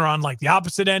Richardson are on like the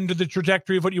opposite end of the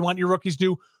trajectory of what you want your rookies to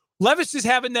do. Levis is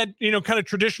having that, kind of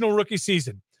traditional rookie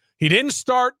season. He didn't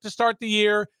start the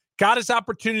year, got his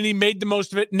opportunity, made the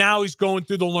most of it. Now he's going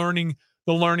through the learning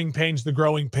pains, the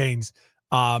growing pains.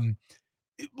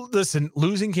 Listen,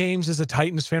 losing games as a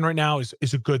Titans fan right now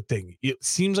is a good thing. It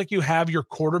seems like you have your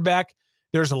quarterback.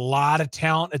 There's a lot of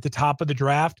talent at the top of the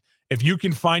draft. If you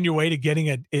can find your way to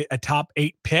getting a top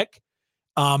 8 pick,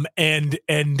 and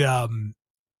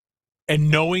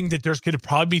knowing that there's going to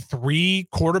probably be 3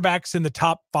 quarterbacks in the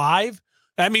top 5,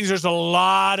 that means there's a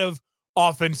lot of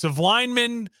offensive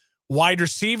linemen, wide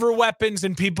receiver weapons,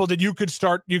 and people that you could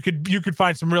start. You could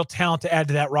find some real talent to add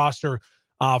to that roster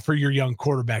for your young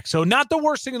quarterback. So not the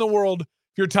worst thing in the world if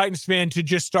you're a Titans fan to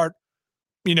just start,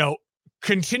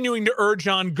 continuing to urge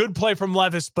on good play from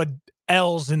Levis, but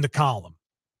L's in the column.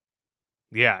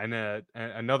 Yeah, and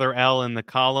another L in the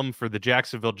column for the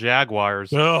Jacksonville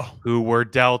Jaguars, who were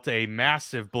dealt a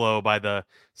massive blow by the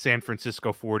San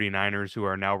Francisco 49ers, who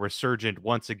are now resurgent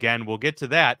once again. We'll get to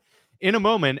that in a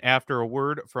moment after a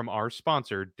word from our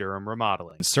sponsor, Durham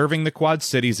Remodeling. Serving the Quad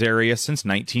Cities area since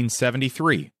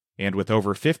 1973, and with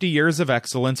over 50 years of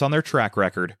excellence on their track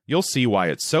record, you'll see why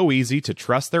it's so easy to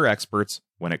trust their experts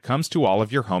when it comes to all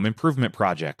of your home improvement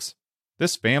projects.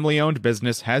 This family-owned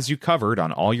business has you covered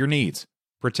on all your needs.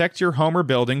 Protect your home or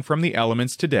building from the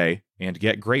elements today and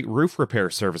get great roof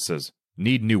repair services.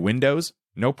 Need new windows?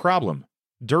 No problem.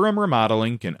 Durham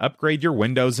Remodeling can upgrade your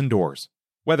windows and doors.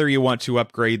 Whether you want to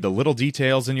upgrade the little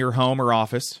details in your home or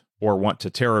office, or want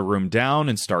to tear a room down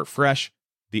and start fresh,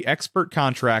 the expert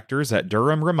contractors at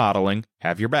Durham Remodeling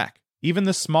have your back. Even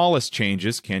the smallest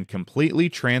changes can completely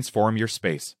transform your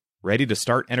space. Ready to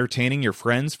start entertaining your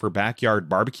friends for backyard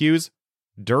barbecues?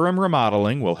 Durham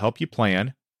Remodeling will help you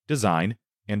plan, design,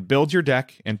 and build your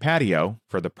deck and patio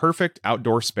for the perfect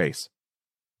outdoor space.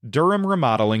 Durham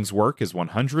Remodeling's work is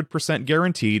 100%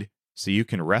 guaranteed, so you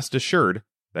can rest assured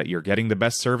that you're getting the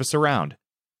best service around.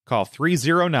 Call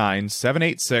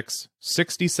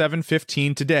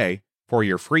 309-786-6715 today for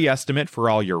your free estimate for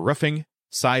all your roofing,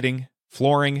 siding,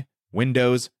 flooring,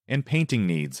 windows, and painting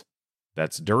needs.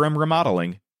 That's Durham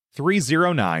Remodeling,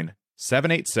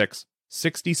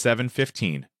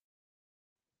 309-786-6715.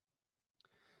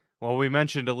 Well, we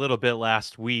mentioned a little bit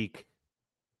last week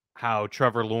how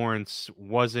Trevor Lawrence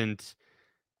wasn't,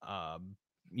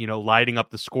 lighting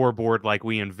up the scoreboard like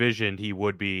we envisioned he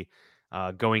would be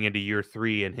going into year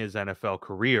 3 in his NFL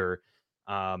career.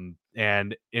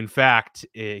 And in fact,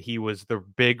 he was the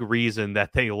big reason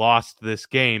that they lost this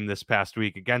game this past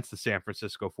week against the San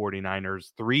Francisco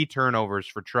 49ers. 3 turnovers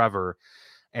for Trevor.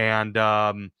 And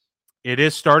it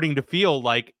is starting to feel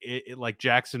like like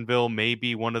Jacksonville may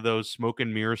be one of those smoke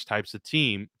and mirrors type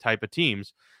of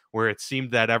teams where it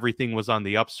seemed that everything was on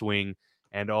the upswing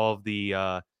and all of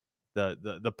the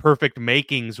perfect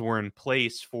makings were in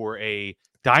place for a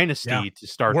dynasty to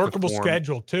start. Workable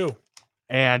schedule too.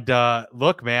 And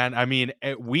look, man, I mean,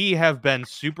 we have been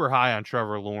super high on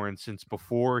Trevor Lawrence since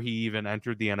before he even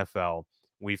entered the NFL.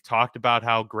 We've talked about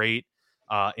how great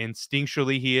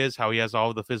instinctually he is, how he has all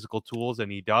of the physical tools,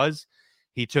 and he does.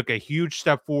 He took a huge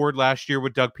step forward last year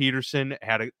with Doug Peterson,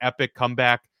 had an epic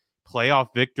comeback playoff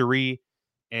victory,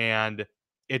 and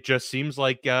it just seems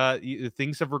like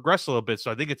things have regressed a little bit.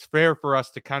 So I think it's fair for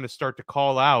us to kind of start to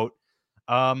call out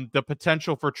the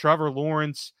potential for Trevor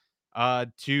Lawrence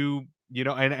to,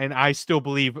 and I still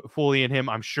believe fully in him.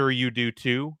 I'm sure you do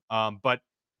too. But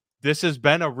this has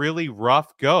been a really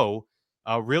rough go,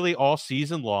 really all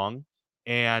season long.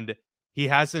 And he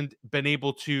hasn't been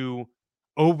able to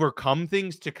overcome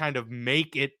things to kind of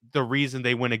make it the reason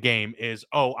they win a game is,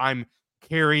 oh, I'm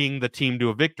carrying the team to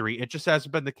a victory. It just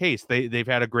hasn't been the case. They've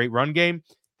had a great run game.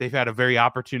 They've had a very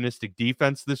opportunistic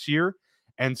defense this year.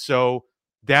 And so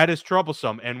that is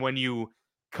troublesome. And when you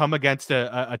come against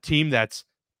a team that's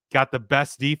got the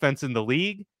best defense in the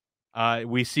league,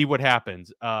 we see what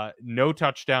happens. No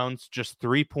touchdowns, just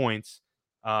 3 points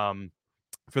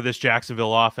for this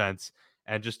Jacksonville offense,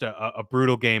 and just a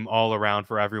brutal game all around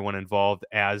for everyone involved,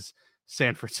 as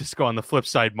San Francisco on the flip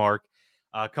side, Mark,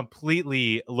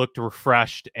 completely looked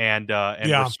refreshed and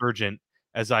resurgent,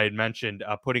 as I had mentioned,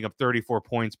 putting up 34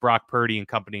 points. Brock Purdy and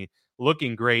company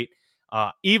looking great,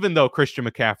 even though Christian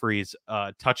McCaffrey's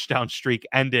touchdown streak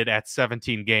ended at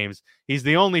 17 games. He's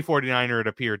the only 49er, it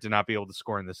appeared, to not be able to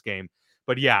score in this game.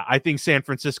 But yeah, I think San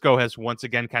Francisco has once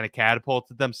again kind of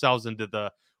catapulted themselves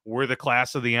into we're the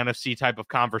class of the NFC type of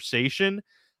conversation,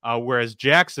 whereas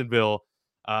Jacksonville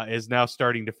is now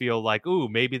starting to feel like, ooh,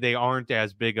 maybe they aren't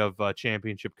as big of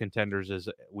championship contenders as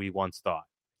we once thought.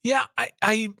 Yeah,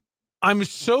 I'm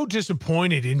so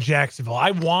disappointed in Jacksonville.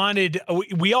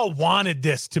 We all wanted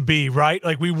this to be right.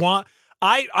 Like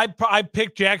I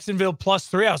picked Jacksonville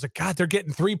 +3. I was like, God, they're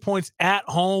getting 3 points at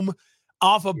home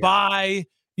off a bye.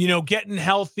 Getting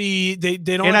healthy. They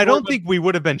don't. And I don't think we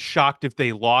would have been shocked if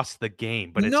they lost the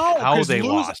game, but it's how they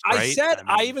lost. Right?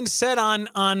 I even said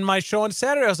on my show on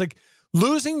Saturday, I was like,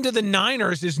 losing to the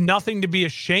Niners is nothing to be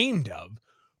ashamed of.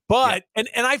 But and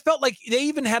I felt like they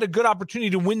even had a good opportunity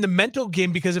to win the mental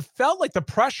game, because it felt like the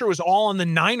pressure was all on the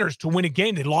Niners to win a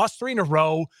game. They lost 3 in a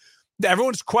row.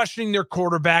 Everyone's questioning their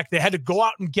quarterback. They had to go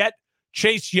out and get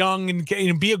Chase Young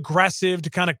and be aggressive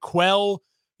to kind of quell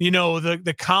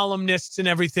the columnists and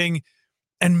everything.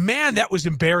 And man, that was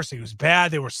embarrassing. It was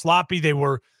bad. They were sloppy.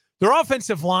 Their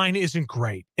offensive line isn't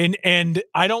great. And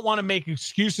I don't want to make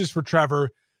excuses for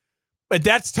Trevor, but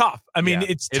that's tough. I mean,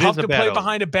 it's tough to play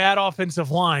behind a bad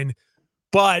offensive line,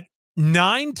 but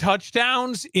 9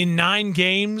 touchdowns in 9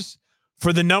 games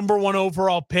for the number 1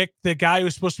 overall pick, the guy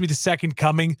who's supposed to be the second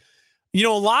coming. A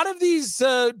lot of these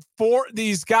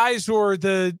guys who are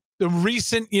the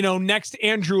recent, next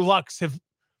Andrew Lucks have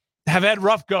had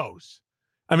rough goes.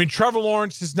 I mean, Trevor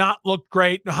Lawrence has not looked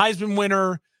great. Heisman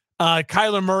winner,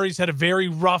 Kyler Murray's had a very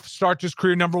rough start to his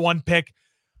career, number 1 pick.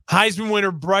 Heisman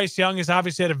winner Bryce Young has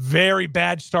obviously had a very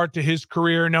bad start to his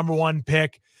career, number 1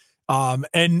 pick.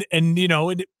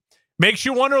 It makes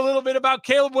you wonder a little bit about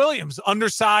Caleb Williams,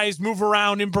 undersized, move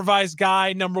around, improvised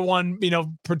guy, number 1,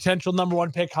 potential number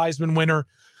 1 pick, Heisman winner.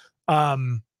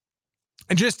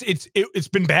 And just it's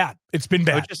been bad. It's been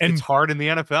bad. It's hard in the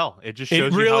NFL. It just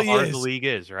shows you how hard the league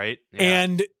is, right? Yeah.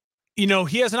 And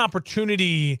he has an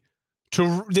opportunity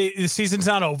to. The season's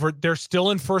not over. They're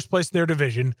still in first place in their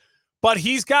division, but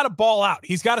he's got to ball out.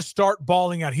 He's got to start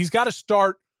balling out. He's got to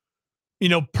start,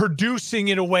 producing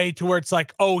in a way to where it's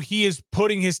like, oh, he is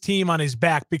putting his team on his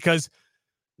back. Because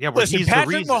listen,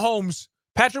 Patrick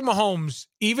Mahomes,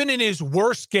 even in his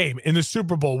worst game in the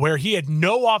Super Bowl, where he had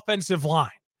no offensive line,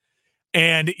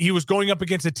 and he was going up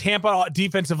against a Tampa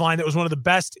defensive line that was one of the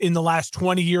best in the last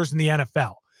 20 years in the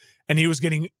NFL. And he was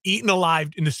getting eaten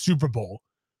alive in the Super Bowl.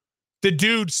 The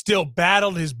dude still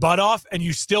battled his butt off, and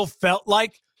you still felt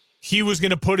like he was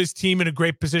going to put his team in a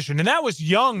great position. And that was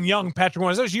young Patrick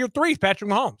Mahomes. That was year 3, Patrick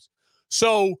Mahomes.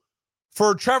 So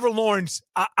for Trevor Lawrence,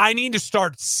 I need to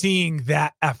start seeing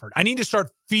that effort. I need to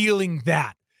start feeling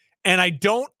that. And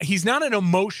he's not an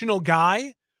emotional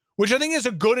guy, which I think is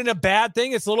a good and a bad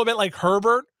thing. It's a little bit like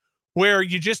Herbert, where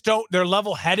you just they're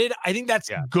level-headed. I think that's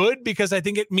good, because I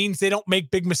think it means they don't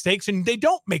make big mistakes, and they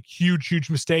don't make huge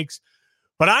mistakes.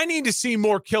 But I need to see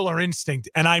more killer instinct,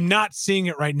 and I'm not seeing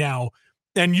it right now.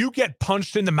 And you get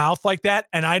punched in the mouth like that,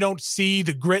 and I don't see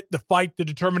the grit, the fight, the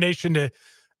determination to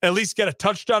at least get a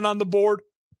touchdown on the board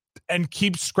and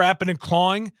keep scrapping and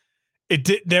clawing.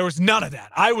 There was none of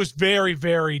that. I was very,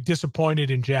 very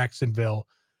disappointed in Jacksonville.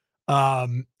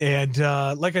 Like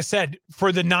I said,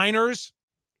 for the Niners,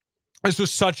 this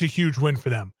was such a huge win for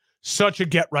them. Such a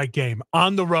get-right game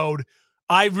on the road.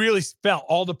 I really felt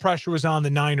all the pressure was on the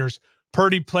Niners.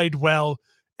 Purdy played well.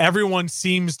 Everyone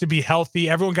seems to be healthy.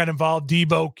 Everyone got involved.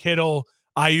 Debo, Kittle,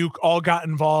 Ayuk all got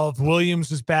involved.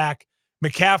 Williams was back.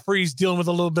 McCaffrey's dealing with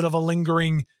a little bit of a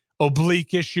lingering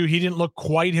oblique issue. He didn't look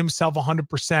quite himself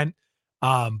 100%.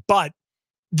 But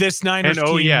this Niners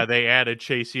team, they added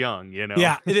Chase Young,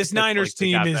 Yeah, this Niners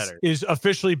team is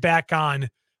officially back on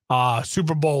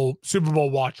Super Bowl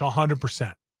watch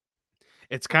 100%.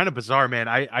 It's kind of bizarre, man.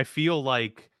 I feel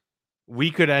like we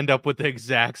could end up with the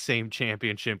exact same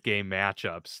championship game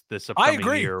matchups this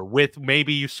upcoming year. With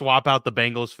maybe you swap out the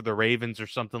Bengals for the Ravens or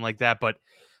something like that. But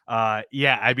I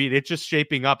mean, it's just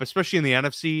shaping up, especially in the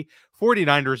NFC.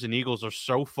 49ers and Eagles are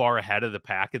so far ahead of the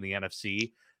pack in the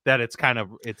NFC that it's kind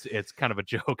of a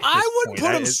joke. I wouldn't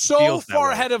put them so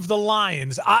far ahead of the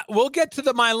Lions. We'll get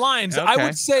to my Lions. Okay. I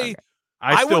would say.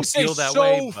 I wouldn't say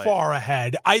so far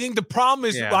ahead. I think the problem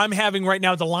is I'm having right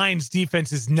now, the Lions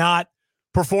defense is not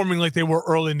performing like they were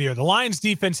early in the year. The Lions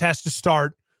defense has to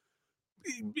start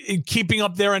keeping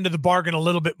up their end of the bargain a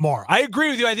little bit more. I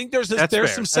agree with you. I think there's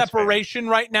some separation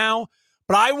right now,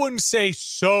 but I wouldn't say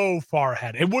so far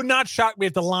ahead. It would not shock me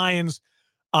if the Lions,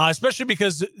 especially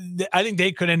because I think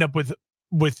they could end up with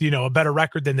a better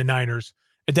record than the Niners.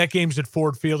 If that game's at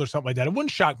Ford Field or something like that, it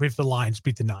wouldn't shock me if the Lions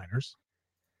beat the Niners.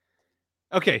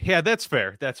 Okay, yeah, that's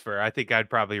fair. That's fair. I think I'd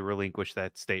probably relinquish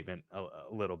that statement a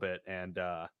little bit and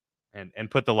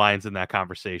put the Lions in that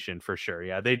conversation for sure.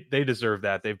 Yeah, they deserve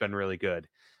that. They've been really good.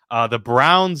 The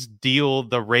Browns deal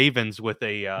the Ravens with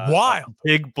a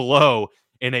big blow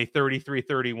in a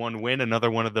 33-31 win. Another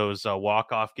one of those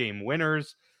walk-off game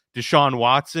winners. Deshaun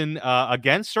Watson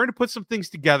again starting to put some things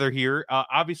together here.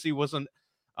 Obviously wasn't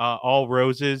all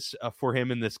roses for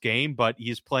him in this game, but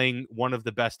he's playing one of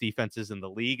the best defenses in the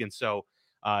league, and so.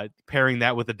 Pairing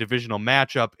that with a divisional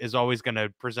matchup is always going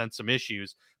to present some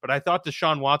issues. But I thought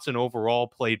Deshaun Watson overall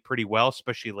played pretty well,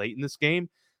 especially late in this game,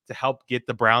 to help get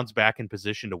the Browns back in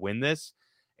position to win this.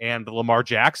 And Lamar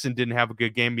Jackson didn't have a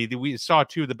good game either. We saw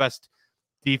two of the best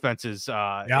defenses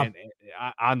on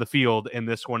the field in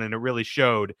this one, and it really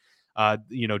showed.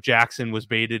 Jackson was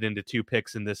baited into 2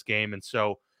 picks in this game. And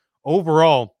so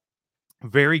overall,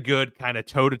 very good kind of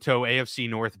toe-to-toe AFC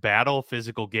North battle,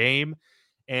 physical game.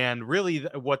 And really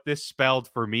what this spelled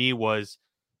for me was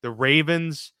the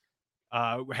Ravens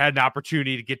had an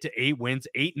opportunity to get to 8 wins,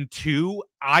 8-2.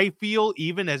 I feel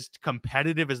even as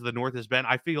competitive as the North has been,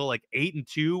 I feel like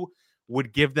 8-2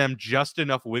 would give them just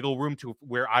enough wiggle room to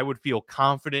where I would feel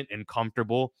confident and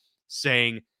comfortable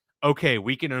saying, okay,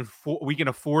 we can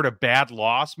afford a bad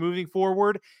loss moving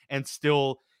forward and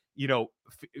still,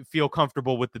 feel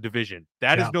comfortable with the division.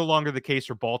 That is no longer the case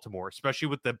for Baltimore, especially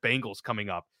with the Bengals coming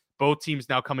up. Both teams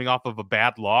now coming off of a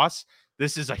bad loss.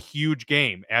 This is a huge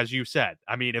game, as you said.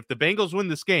 I mean, if the Bengals win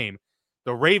this game,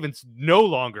 the Ravens no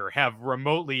longer have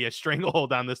remotely a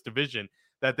stranglehold on this division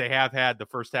that they have had the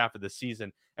first half of the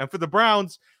season. And for the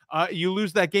Browns, you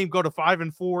lose that game, go to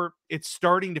 5-4. It's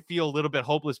starting to feel a little bit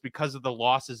hopeless because of the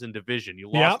losses in division.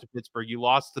 You lost to Pittsburgh. You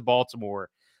lost to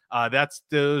Baltimore.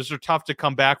 Those are tough to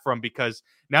come back from because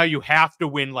now you have to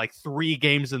win like 3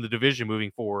 games in the division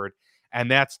moving forward. And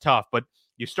that's tough. But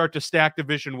you start to stack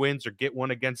division wins or get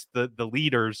one against the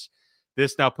leaders.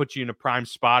 This now puts you in a prime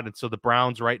spot. And so the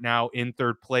Browns right now in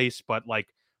 3rd place, but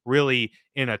like really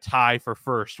in a tie for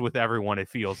first with everyone, it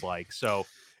feels like. So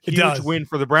huge win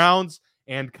for the Browns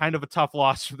and kind of a tough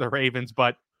loss for the Ravens,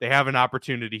 but they have an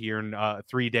opportunity here in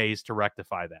 3 days to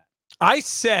rectify that. I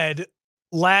said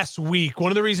last week,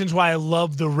 one of the reasons why I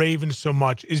love the Ravens so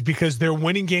much is because they're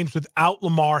winning games without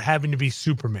Lamar having to be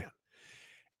Superman.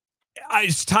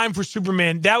 It's time for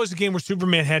Superman. That was a game where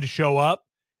Superman had to show up,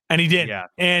 and he didn't. Yeah.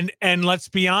 And let's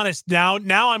be honest, now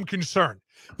I'm concerned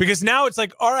because now it's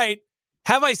like, all right,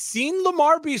 have I seen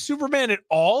Lamar be Superman at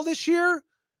all this year?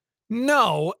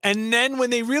 No. And then when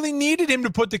they really needed him to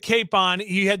put the cape on,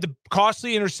 he had the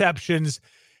costly interceptions.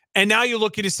 And now you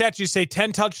look at his stats, you say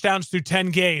 10 touchdowns through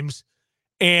 10 games,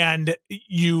 and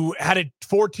you had a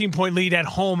 14-point lead at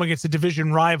home against a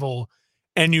division rival.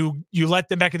 And you let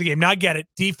them back in the game. Now I get it.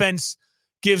 Defense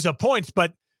gives up points,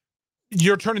 but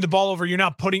you're turning the ball over. You're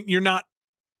not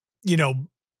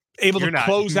able to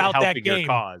close out that game. Your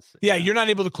cause. Yeah, you're not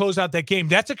able to close out that game.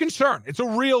 That's a concern. It's a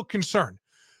real concern.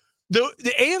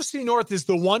 The AFC North is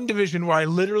the one division where I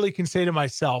literally can say to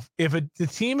myself, if the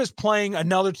team is playing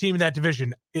another team in that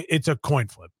division, it's a coin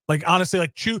flip. Like, honestly,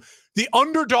 like the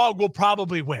underdog will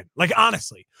probably win. Like,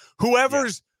 honestly,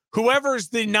 whoever's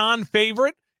the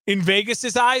non-favorite in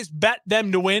Vegas's eyes, bet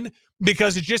them to win,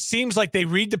 because it just seems like they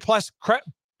read the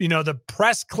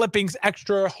press clippings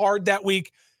extra hard that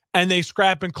week, and they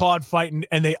scrap and claw fight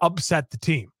and they upset the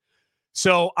team.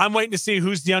 So I'm waiting to see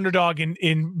who's the underdog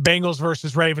in Bengals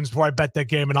versus Ravens before I bet that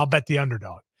game, and I'll bet the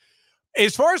underdog.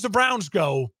 As far as the Browns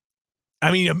go, I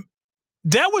mean,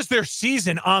 that was their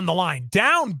season on the line,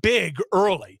 down big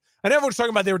early. And everyone's talking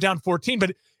about they were down 14,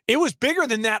 but it was bigger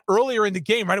than that earlier in the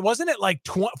game, right? Wasn't it like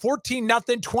 14-0,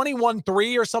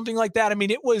 21-3 or something like that? I mean,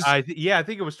 it was. I think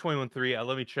it was 21-3.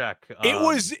 Let me check. It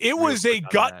was a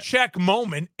gut check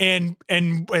moment, and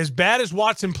as bad as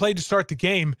Watson played to start the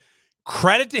game,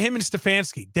 credit to him and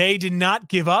Stefanski. They did not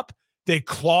give up. They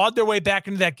clawed their way back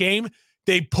into that game.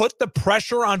 They put the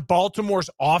pressure on Baltimore's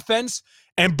offense,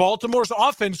 and Baltimore's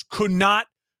offense could not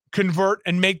convert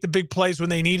and make the big plays when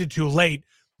they needed to late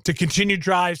to continue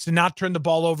drives, to not turn the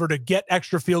ball over, to get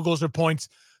extra field goals or points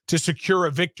to secure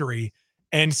a victory.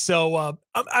 And so,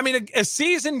 I mean, a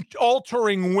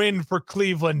season-altering win for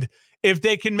Cleveland if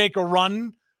they can make a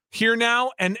run here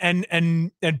now and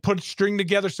string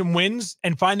together some wins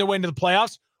and find their way into the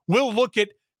playoffs. We'll look at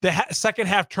the second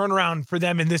half turnaround for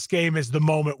them in this game as the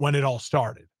moment when it all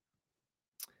started.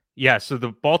 Yeah, so the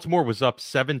Baltimore was up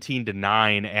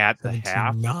 17-9 at the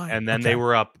half, and then they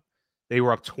were up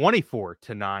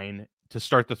 24-9 to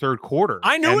start the third quarter.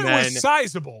 I knew it was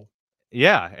sizable.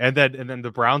 Yeah, and then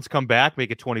the Browns come back,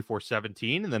 make it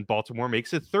 24-17, and then Baltimore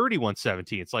makes it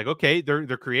 31-17. It's like, okay,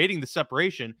 they're creating the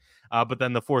separation, but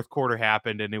then the fourth quarter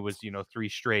happened, and it was, three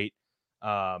straight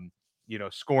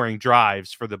scoring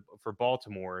drives for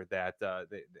Baltimore that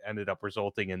ended up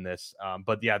resulting in this.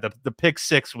 But yeah, the pick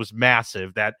six was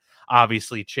massive. That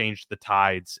obviously changed the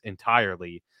tides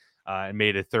entirely. And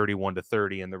made it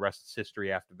 31-30, and the rest is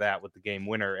history after that with the game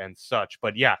winner and such.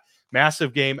 But yeah,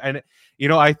 massive game. And,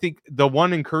 I think the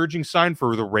one encouraging sign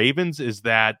for the Ravens is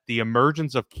that the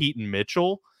emergence of Keaton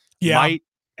Mitchell might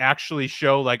actually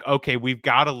show, like, okay, we've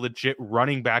got a legit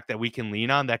running back that we can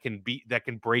lean on that can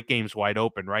break games wide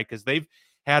open, right? Because they've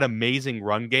had amazing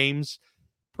run games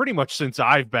pretty much since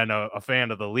I've been a fan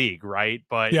of the league, right?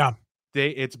 But yeah.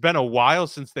 It's been a while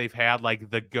since they've had like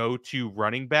the go-to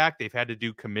running back. They've had to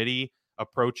do committee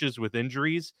approaches with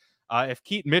injuries. If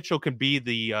Keaton Mitchell can be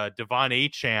the Devon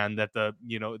Achane that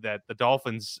the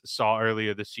Dolphins saw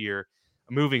earlier this year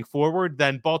moving forward,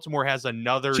 then Baltimore has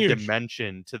another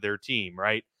dimension to their team,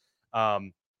 right?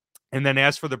 And then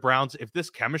as for the Browns, if this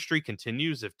chemistry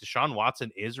continues, if Deshaun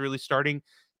Watson is really starting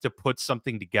to put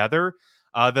something together,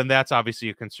 then that's obviously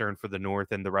a concern for the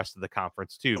North and the rest of the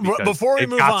conference too. Before we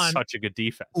move on, such a good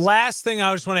defense. Last thing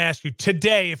I just want to ask you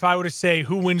today, if I were to say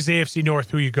who wins the AFC North,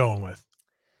 who are you going with?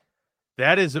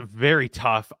 That is very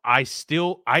tough. I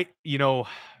feel like the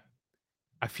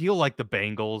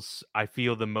Bengals, I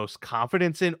feel the most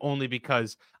confidence in, only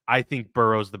because I think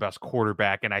Burrow's the best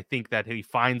quarterback, and I think that he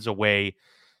finds a way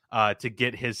to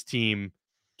get his team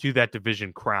to that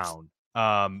division crown,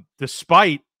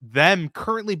 despite them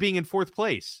currently being in fourth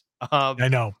place. I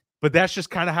know, but that's just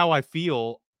kind of how I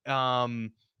feel.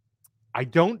 I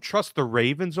don't trust the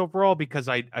Ravens overall because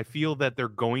I feel that they're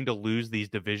going to lose these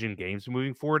division games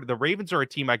moving forward. The Ravens are a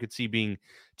team I could see being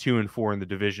 2-4 in the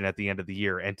division at the end of the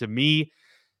year. And to me,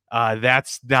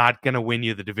 that's not going to win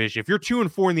you the division. If you're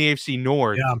 2-4 in the AFC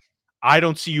North, I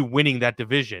don't see you winning that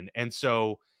division. And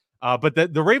so, but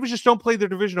the Ravens just don't play their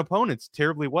division opponents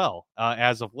terribly well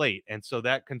as of late. And so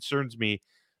that concerns me.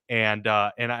 And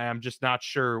I'm just not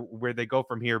sure where they go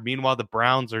from here. Meanwhile, the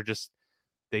Browns are just,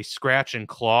 they scratch and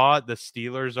claw. The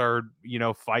Steelers are,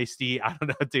 feisty. I don't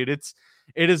know, dude.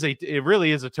 It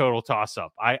really is a total toss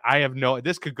up. I have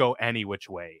this could go any which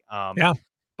way.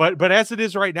 But as it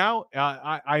is right now,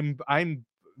 I'm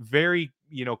very,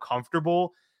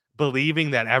 comfortable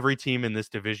believing that every team in this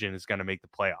division is going to make the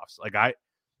playoffs. Like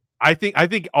I think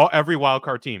every wild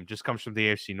card team just comes from the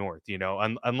AFC North,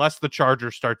 unless the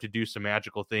Chargers start to do some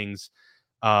magical things.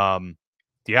 I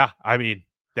mean,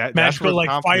 that's magical,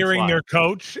 like firing their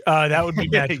coach. That would be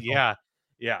magical.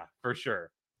 Yeah, for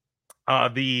sure.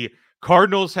 The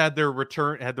Cardinals had the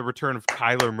return of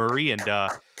Kyler Murray, and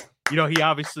he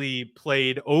obviously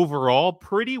played overall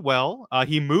pretty well.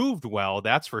 He moved well,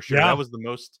 that's for sure. That was the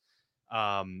most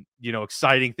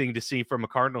exciting thing to see from a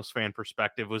Cardinals fan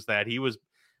perspective, was that he was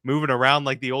moving around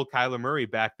like the old Kyler Murray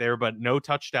back there, but no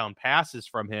touchdown passes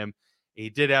from him. He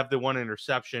did have the one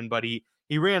interception, but he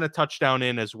ran a touchdown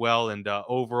in as well, and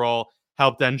overall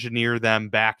helped engineer them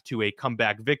back to a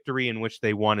comeback victory in which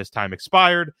they won as time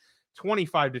expired,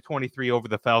 25-23 over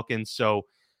the Falcons. So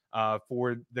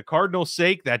for the Cardinals'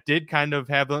 sake, that did kind of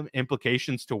have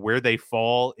implications to where they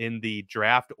fall in the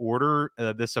draft order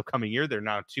this upcoming year. They're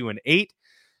now 2-8.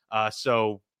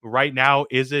 So right now,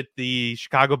 is it the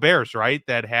Chicago Bears, right,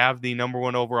 that have the number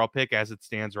 1 overall pick as it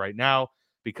stands right now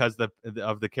because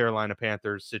of the Carolina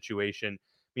Panthers situation?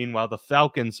 Meanwhile, the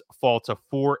Falcons fall to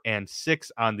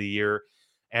 4-6 on the year,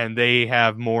 and they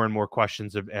have more and more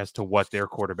questions as to what their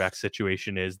quarterback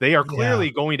situation is. They are clearly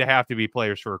going to have to be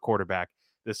players for a quarterback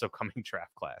this upcoming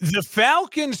draft class. The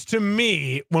Falcons, to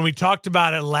me, when we talked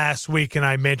about it last week, and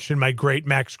I mentioned my great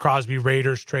Max Crosby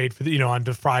Raiders trade for the, on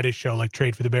the Friday show, like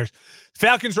trade for the Bears.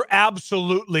 Falcons are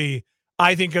absolutely,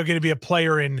 I think, are going to be a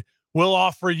player in. We'll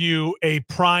offer you a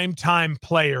prime time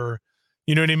player,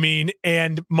 you know what I mean,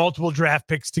 and multiple draft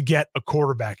picks to get a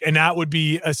quarterback, and that would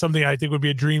be something I think would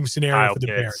be a dream scenario for the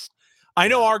Bears. I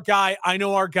know our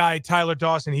guy, Tyler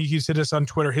Dawson. He said this on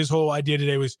Twitter. His whole idea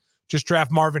today was just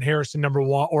draft Marvin Harrison number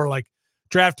 1, or like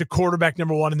draft a quarterback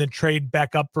number 1 and then trade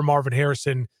back up for Marvin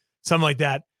Harrison, something like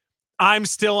that. I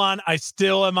still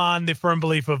am on the firm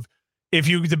belief of if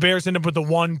the Bears end up with a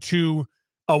 1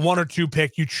 or 2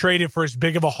 pick, you trade it for as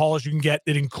big of a haul as you can get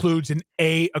that includes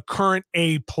a current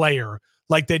A player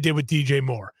like they did with DJ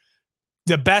Moore.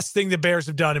 The best thing the Bears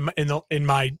have done in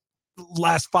my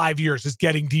last 5 years is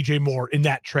getting DJ Moore in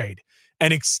that trade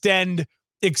and extend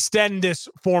this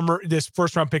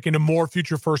first round pick into more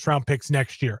future first round picks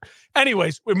next year.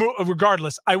 Anyways,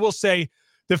 regardless, I will say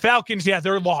the Falcons,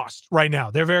 they're lost right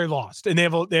now. They're very lost, and they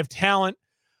have talent.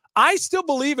 I still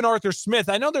believe in Arthur Smith.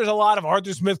 I know there's a lot of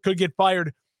Arthur Smith could get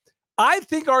fired. I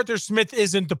think Arthur Smith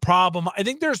isn't the problem. I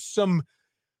think there's some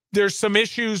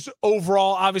issues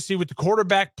overall, obviously, with the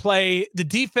quarterback play. The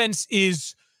defense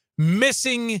is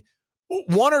missing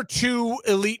 1 or 2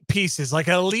 elite pieces, like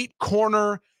an elite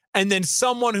corner, and then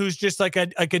someone who's just like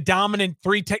a dominant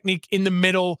 3 technique in the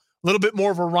middle, a little bit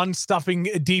more of a run stuffing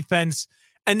defense.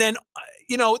 And then,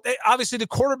 obviously the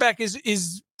quarterback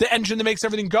is the engine that makes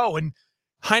everything go. And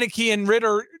Heineke and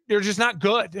Ritter, they're just not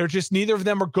good. They're just, neither of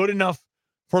them are good enough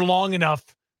for long enough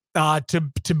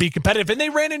to be competitive. And they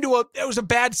ran into it was a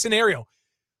bad scenario.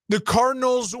 The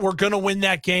Cardinals were going to win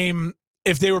that game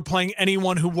if they were playing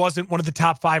anyone who wasn't one of the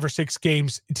top 5 or 6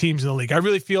 teams in the league. I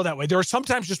really feel that way. There are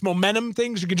sometimes just momentum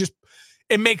things.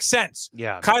 It makes sense.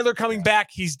 Yeah. Kyler coming back.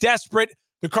 He's desperate.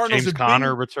 The Cardinals James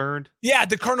Conner returned. Yeah.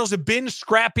 The Cardinals have been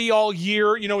scrappy all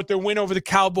year, with their win over the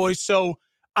Cowboys. So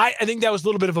I think that was a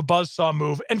little bit of a buzzsaw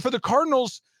move. And for the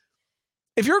Cardinals,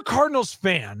 if you're a Cardinals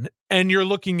fan and you're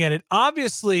looking at it,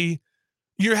 obviously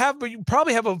you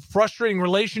probably have a frustrating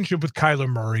relationship with Kyler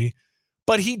Murray,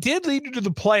 but he did lead you to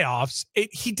the playoffs.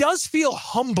 He does feel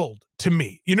humbled to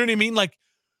me. You know what I mean? Like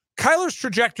Kyler's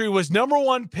trajectory was number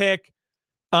 1 pick,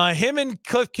 him and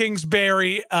Cliff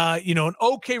Kingsbury, an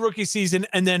okay rookie season,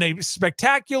 and then a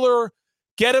spectacular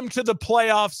get him to the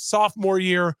playoffs sophomore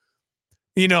year,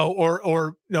 by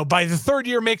the 3rd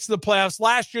year makes the playoffs.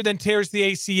 Last year, then tears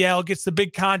the ACL, gets the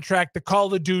big contract, the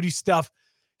Call of Duty stuff.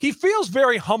 He feels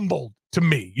very humbled to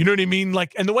me. You know what I mean?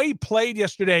 Like, and the way he played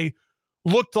yesterday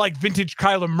looked like vintage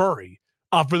Kyler Murray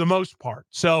for the most part.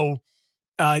 So,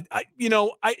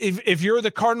 if you're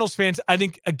the Cardinals fans, I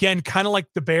think, again, kind of like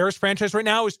the Bears franchise right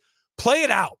now, is play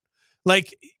it out.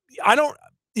 Like,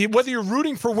 whether you're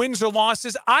rooting for wins or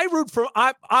losses,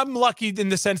 I'm lucky in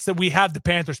the sense that we have the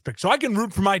Panthers pick. So I can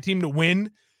root for my team to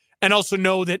win and also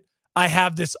know that I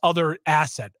have this other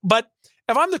asset. But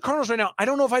if I'm the Cardinals right now, I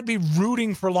don't know if I'd be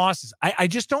rooting for losses. I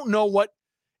just don't know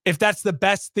if that's the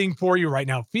best thing for you right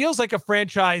now. It feels like a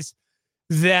franchise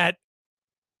that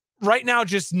right now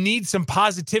just needs some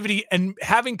positivity, and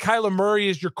having Kyler Murray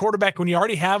as your quarterback when you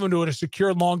already have him to a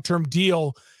secure long-term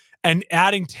deal and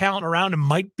adding talent around him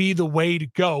might be the way to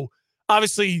go.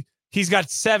 Obviously, he's got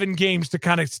 7 games to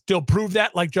kind of still prove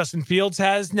that, like Justin Fields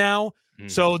has now.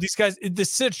 So these guys, the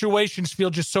situations feel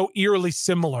just so eerily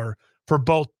similar for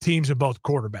both teams and both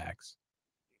quarterbacks.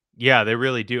 Yeah, they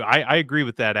really do. I agree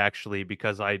with that, actually,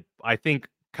 because I think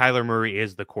Kyler Murray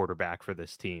is the quarterback for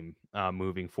this team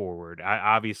moving forward.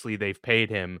 Obviously, they've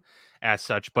paid him as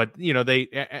such, but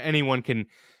anyone can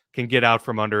get out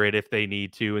from under it if they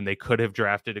need to, and they could have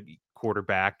drafted a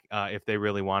quarterback if they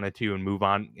really wanted to and move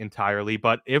on entirely.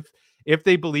 But if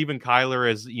they believe in Kyler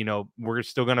as, we're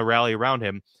still going to rally around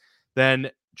him,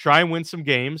 then try and win some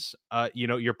games.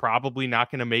 You're probably not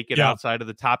going to make it outside of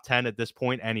the top 10 at this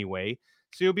point anyway.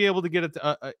 So you'll be able to get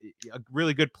a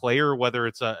really good player, whether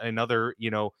it's another,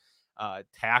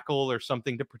 tackle or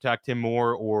something to protect him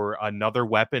more, or another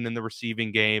weapon in the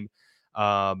receiving game.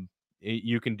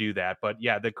 you can do that. But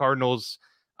yeah, the Cardinals,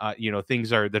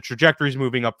 the trajectory's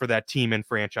moving up for that team and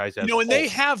franchise as a and whole. they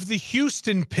have the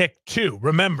Houston pick too.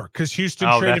 Remember, because Houston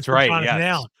traded that's for right. Jonathan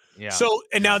Allen. Yeah. So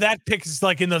now that pick is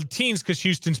like in the teens because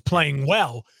Houston's playing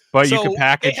well. But so you can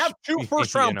package. They have 2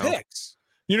 first-round picks.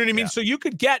 You know what I mean? Yeah. So you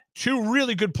could get 2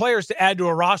 really good players to add to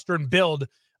a roster and build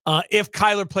if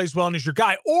Kyler plays well and is your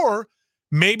guy. Or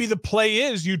maybe the play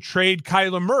is you trade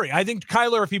Kyler Murray. I think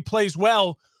Kyler, if he plays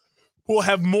well, will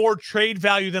have more trade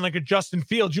value than like a Justin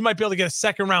Fields. You might be able to get a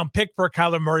 2nd-round pick for a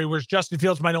Kyler Murray, whereas Justin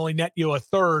Fields might only net you a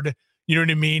 3rd, you know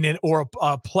what I mean? Or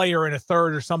a player in a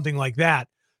 3rd or something like that.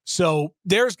 So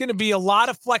there's going to be a lot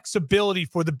of flexibility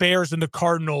for the Bears and the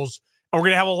Cardinals. And we're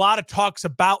going to have a lot of talks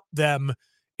about them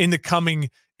in the coming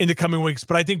weeks.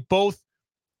 But I think both,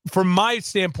 from my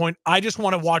standpoint, I just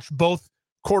want to watch both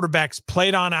quarterbacks play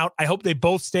it on out. I hope they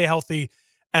both stay healthy,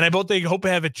 and I hope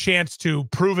they have a chance to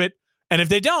prove it. And if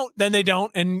they don't, then they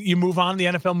don't, and you move on. The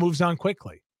NFL moves on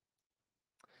quickly.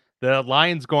 The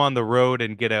Lions go on the road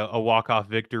and get a walk-off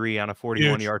victory on a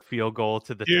 41-yard field goal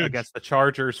against the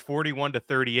Chargers,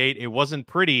 41-38. It wasn't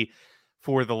pretty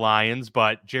for the Lions,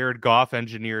 but Jared Goff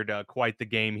engineered quite the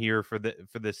game here for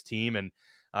this team, and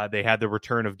they had the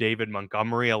return of David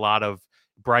Montgomery. A lot of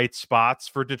bright spots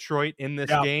for Detroit in this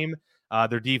game.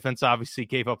 Their defense obviously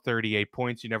gave up 38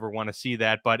 points. You never want to see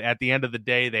that, but at the end of the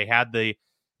day, they had the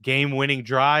game-winning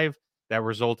drive that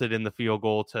resulted in the field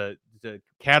goal to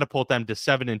catapult them to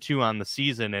 7-2 on the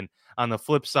season. And on the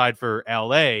flip side for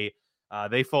LA,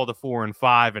 they fall to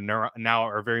 4-5 and now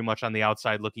are very much on the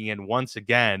outside looking in once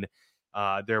again.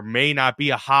 There may not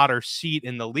be a hotter seat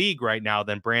in the league right now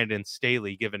than Brandon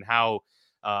Staley, given how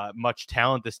much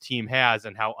talent this team has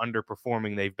and how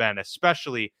underperforming they've been,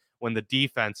 especially when the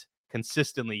defense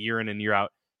consistently year in and year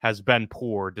out has been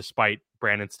poor, despite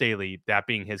Brandon Staley, that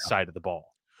being his side of the ball.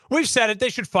 We've said it. They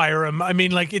should fire him. I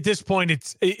mean, like at this point,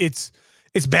 it's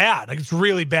bad. Like it's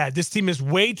really bad. This team has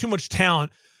way too much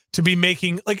talent to be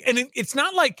making and it's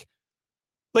not like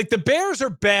the Bears are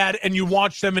bad and you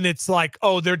watch them and it's like,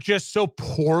 oh, they're just so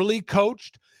poorly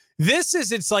coached.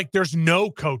 It's like there's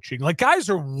no coaching. Like guys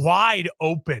are wide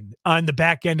open on the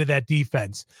back end of that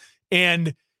defense.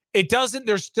 And there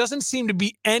doesn't seem to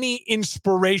be any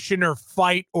inspiration or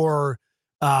fight or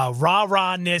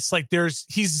rah-rahness. Like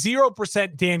he's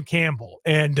 0% Dan Campbell.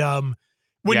 And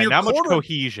when you're not much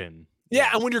cohesion. Yeah,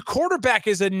 and when your quarterback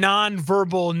is a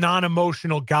non-verbal,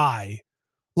 non-emotional guy,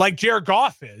 like Jared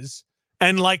Goff is,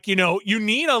 and you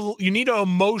need an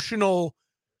emotional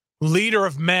leader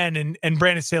of men, and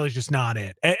Brandon Staley's just not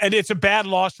it. And it's a bad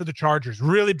loss for the Chargers.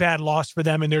 Really bad loss for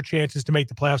them and their chances to make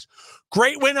the playoffs.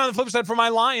 Great win on the flip side for my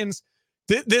Lions.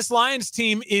 This Lions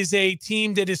team is a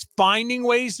team that is finding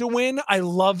ways to win. I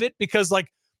love it because it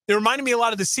reminded me a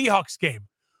lot of the Seahawks game.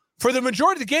 For the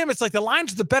majority of the game, it's like the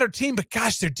Lions are the better team, but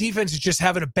gosh, their defense is just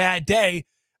having a bad day.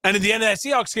 And at the end of that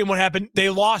Seahawks game, what happened? They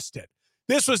lost it.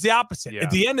 This was the opposite. Yeah. At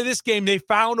the end of this game, they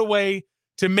found a way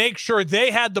to make sure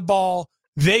they had the ball.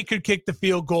 They could kick the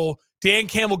field goal. Dan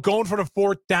Campbell going for the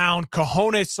 4th down,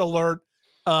 cojones alert.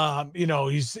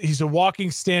 He's a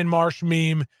walking Stan Marsh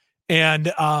meme.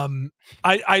 And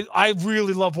I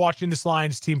really love watching this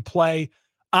Lions team play.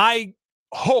 I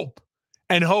hope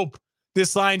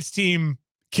this Lions team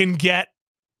can get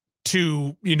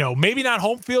to, maybe not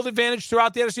home field advantage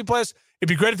throughout the NFC playoffs. It'd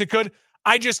be great if it could.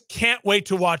 I just can't wait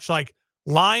to watch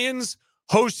Lions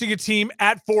hosting a team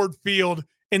at Ford Field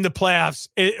in the playoffs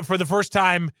for the first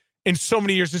time in so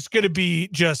many years. It's going to be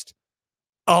just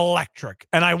electric.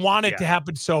 And I want it to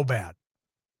happen so bad.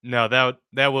 No,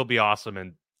 that will be awesome.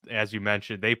 And as you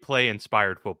mentioned, they play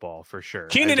inspired football for sure.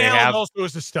 Keenan Allen also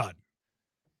is a stud.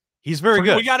 He's very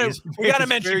good. We got to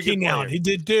mention Keenan Allen. He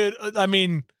did. I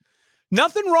mean,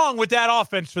 nothing wrong with that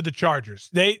offense for the Chargers.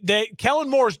 Kellen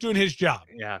Moore's doing his job.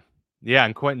 Yeah,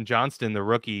 and Quentin Johnston, the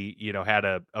rookie, had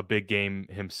a big game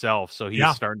himself, so he's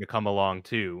starting to come along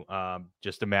too.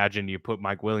 Just imagine you put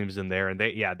Mike Williams in there, and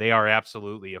they are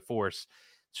absolutely a force.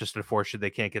 It's just unfortunate they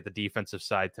can't get the defensive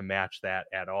side to match that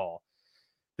at all.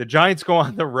 The Giants go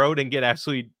on the road and get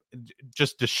absolutely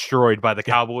just destroyed by the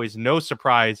Cowboys. No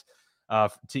surprise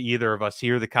to either of us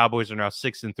here. The Cowboys are now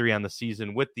 6-3 on the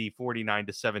season with the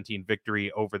 49-17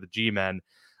 victory over the G-Men.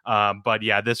 But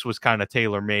this was kind of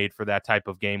tailor-made for that type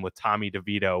of game with Tommy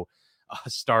DeVito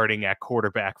starting at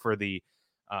quarterback for the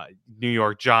New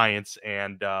York Giants.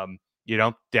 And,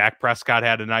 Dak Prescott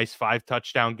had a nice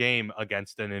 5-touchdown game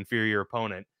against an inferior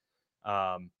opponent.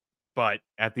 But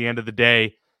at the end of the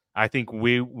day, I think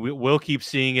we'll keep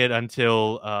seeing it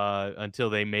until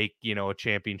they make, a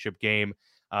championship game.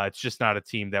 It's just not a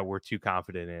team that we're too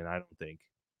confident in, I don't think.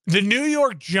 The New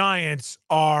York Giants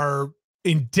are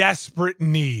in desperate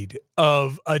need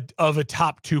of a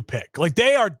top 2 pick. Like,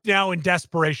 they are now in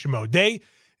desperation mode. They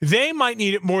might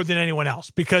need it more than anyone else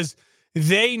because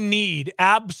they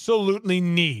absolutely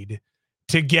need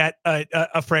to get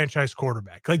a franchise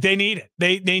quarterback. Like, they need it.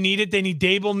 They need it. They need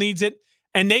Dable needs it.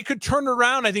 And they could turn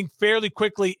around, I think, fairly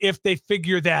quickly if they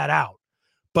figure that out.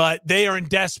 But they are in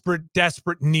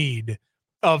desperate need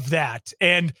of that.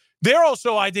 And they're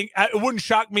also, I think, it wouldn't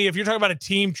shock me if you're talking about a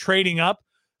team trading up.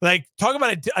 Like, talk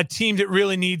about a team that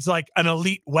really needs like an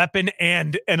elite weapon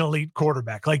and an elite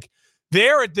quarterback. Like,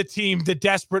 they're the team that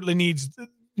desperately needs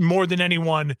more than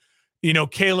anyone,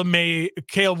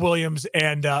 Caleb Williams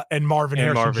and Marvin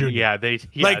Harrison Jr. Yeah, they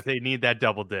need that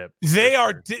double dip. They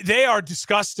are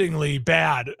disgustingly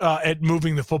bad at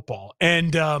moving the football.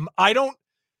 And part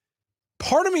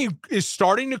of me is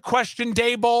starting to question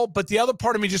Daboll, but the other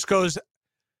part of me just goes,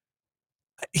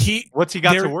 what's he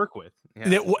got to work with?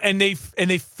 Yeah. And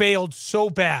they failed so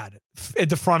bad at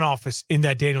the front office in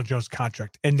that Daniel Jones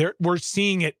contract, and we're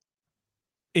seeing it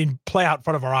in play out in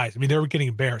front of our eyes. I mean, they were getting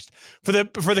embarrassed for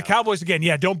the Cowboys again.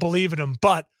 Yeah, don't believe in them,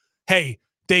 but hey,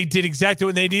 they did exactly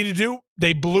what they needed to do.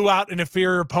 They blew out an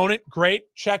inferior opponent. Great,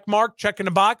 check mark, check in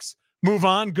the box, move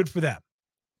on. Good for them.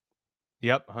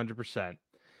 Yep, 100%.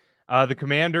 The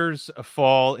Commanders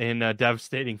fall in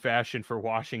devastating fashion for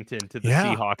Washington to the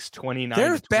Seahawks, 29-26.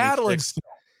 They're battling still.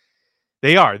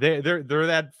 They are. They're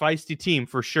that feisty team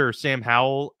for sure. Sam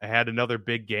Howell had another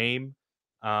big game.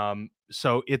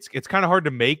 So it's kind of hard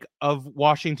to make of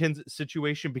Washington's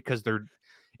situation because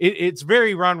it's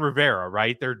very Ron Rivera,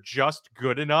 right? They're just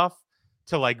good enough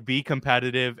to like be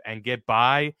competitive and get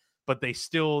by, but they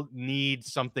still need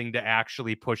something to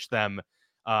actually push them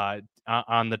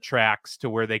on the tracks to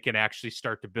where they can actually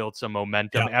start to build some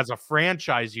momentum as a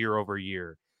franchise year over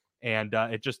year. And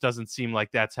it just doesn't seem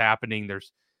like that's happening. They're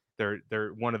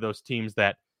one of those teams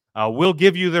that will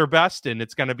give you their best, and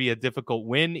it's going to be a difficult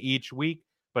win each week,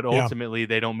 but ultimately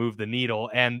they don't move the needle.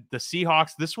 And the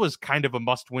Seahawks, this was kind of a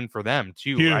must win for them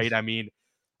too, Huge. Right? I mean,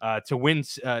 to win,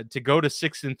 to go to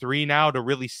 6-3 now, to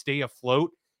really stay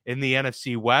afloat in the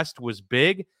NFC West was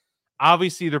big.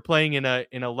 Obviously they're playing in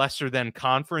a lesser than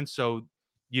conference. So,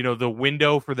 the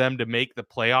window for them to make the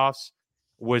playoffs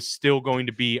was still going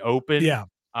to be open. Yeah.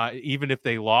 Even if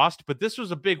they lost, but this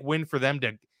was a big win for them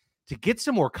to get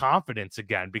some more confidence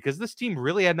again, because this team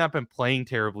really had not been playing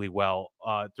terribly well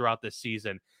throughout this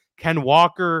season. Ken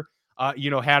Walker,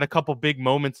 had a couple big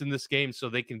moments in this game, so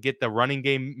they can get the running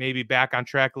game maybe back on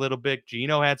track a little bit.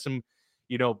 Geno had some,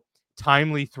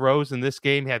 timely throws in this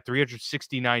game. He had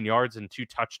 369 yards and 2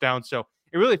 touchdowns. So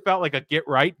it really felt like a get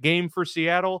right game for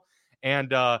Seattle.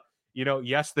 And,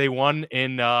 yes, they won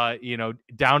in,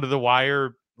 down to the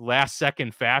wire last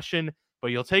second fashion, but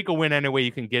you'll take a win any way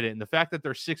you can get it. And the fact that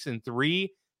they're 6-3,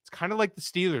 it's kind of like the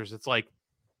Steelers. It's like,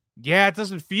 yeah, it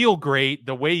doesn't feel great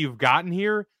the way you've gotten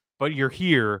here, but you're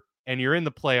here and you're in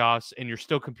the playoffs and you're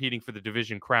still competing for the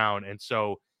division crown. And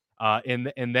so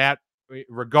in that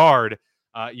regard,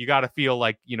 you got to feel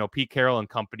like, Pete Carroll and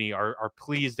company are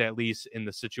pleased, at least in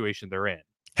the situation they're in.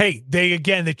 Hey, they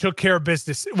took care of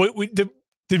business.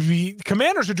 The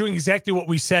Commanders are doing exactly what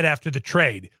we said after the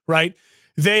trade, right?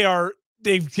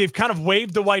 They've kind of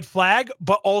waved the white flag,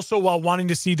 but also while wanting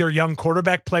to see their young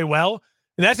quarterback play well.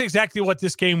 And that's exactly what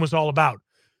this game was all about.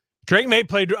 Drake May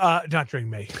played, not Drake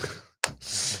May,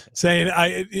 saying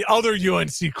the other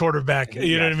UNC quarterback,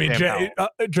 you know what I mean?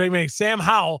 Drake May, Sam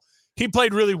Howell, he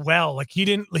played really well. Like he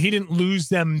didn't lose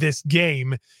them this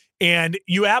game. And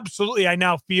you absolutely, I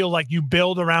now feel like you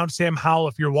build around Sam Howell.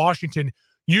 If you're Washington,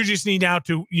 you just need now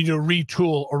to,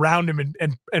 retool around him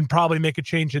and probably make a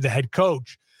change to the head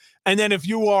coach. And then if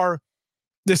you are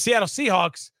the Seattle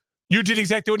Seahawks, you did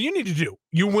exactly what you need to do.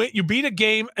 You beat a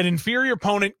game, an inferior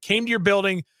opponent came to your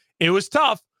building. It was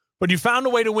tough, but you found a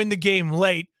way to win the game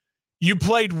late. You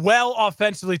played well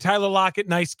offensively. Tyler Lockett,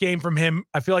 nice game from him.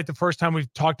 I feel like the first time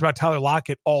we've talked about Tyler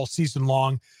Lockett all season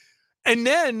long. And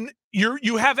then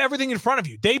you have everything in front of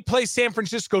you. They play San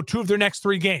Francisco 2 of their next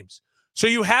 3 games. So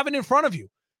you have it in front of you.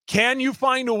 Can you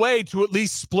find a way to at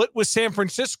least split with San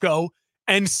Francisco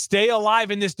and stay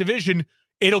alive in this division?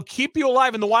 It'll keep you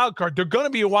alive in the wild card. They're going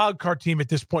to be a wild card team at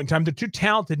this point in time. They're too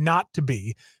talented not to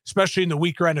be, especially in the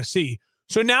weaker NFC.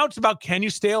 So now it's about, can you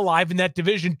stay alive in that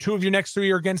division? 2 of your next 3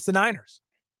 are against the Niners.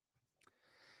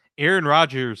 Aaron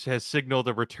Rodgers has signaled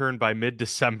a return by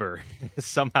mid-December,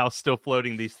 somehow still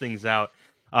floating these things out.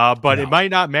 But it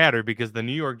might not matter because the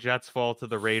New York Jets fall to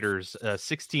the Raiders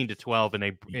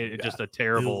 16-12 in just a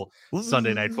terrible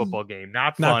Sunday night football game.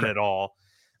 Not fun at all.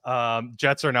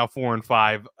 Jets are now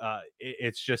 4-5.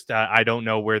 It's just I don't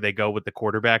know where they go with the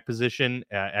quarterback position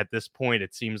at this point.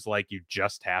 It seems like you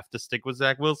just have to stick with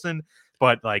Zach Wilson,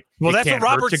 but like, well, that's what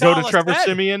Robert Saleh to go to Trevor said.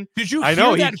 Siemian. Did you? I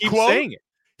know hear that he keeps quote? saying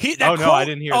it. No, I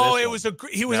didn't hear. Oh, this it one. was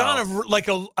he was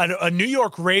on a New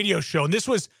York radio show, and this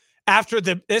was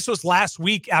last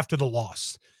week after the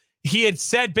loss. He had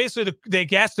said basically they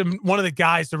asked him, one of the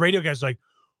guys, the radio guys, like,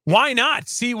 why not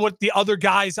see what the other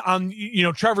guys on,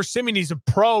 Trevor Siemian, he's a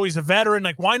pro, he's a veteran.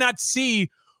 Like, why not see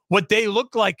what they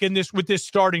look like with this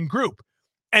starting group?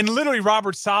 And literally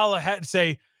Robert Saleh had to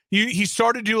say, he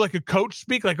started to do like a coach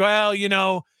speak, like, well,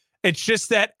 it's just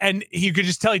that. And he could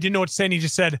just tell he didn't know what to say. And he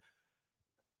just said,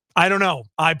 I don't know.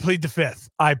 I plead the fifth.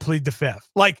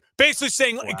 Like basically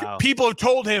saying, wow. People have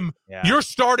told him, you're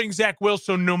starting Zach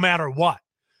Wilson no matter what.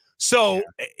 So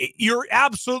you're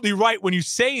absolutely right when you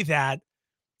say that.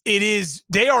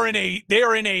 They are in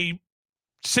a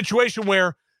situation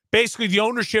where basically the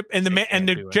ownership and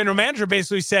the general manager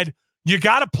basically said, you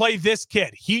got to play this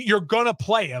kid. You're going to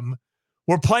play him.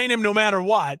 We're playing him no matter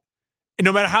what, and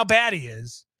no matter how bad he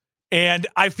is. And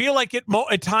I feel like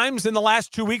at times in the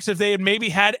last 2 weeks, if they had maybe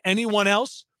had anyone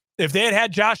else, if they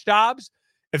had Josh Dobbs,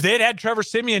 if they had Trevor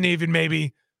Siemian, even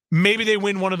maybe they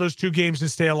win one of those two games and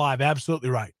stay alive. Absolutely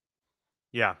right.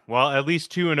 Yeah, well, at least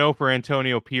 2-0 for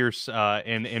Antonio Pierce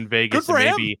in Vegas. Good for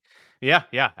him.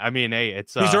 Yeah. I mean, hey,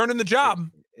 it's he's earning the job.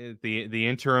 The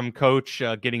interim coach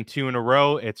getting 2 in a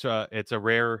row. It's a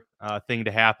rare thing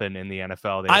to happen in the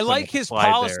NFL. I like his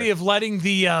policy of letting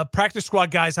the practice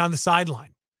squad guys on the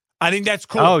sideline. I think that's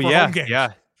cool. Oh, for home games.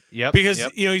 Yeah. Because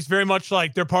he's very much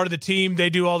like they're part of the team. They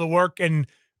do all the work, and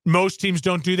most teams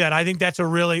don't do that. I think that's a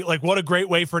really what a great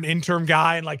way for an interim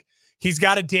guy. And he's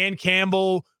got a Dan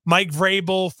Campbell, Mike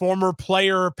Vrabel, former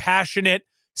player, passionate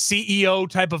CEO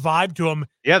type of vibe to him.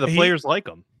 Yeah, the players like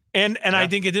him. And I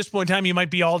think at this point in time, he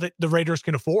might be all that the Raiders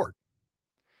can afford.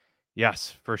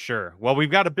 Yes, for sure. Well, we've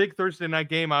got a big Thursday night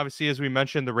game, obviously, as we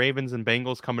mentioned, the Ravens and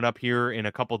Bengals coming up here in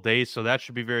a couple days. So that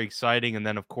should be very exciting. And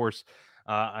then, of course,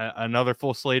 another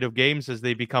full slate of games as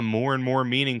they become more and more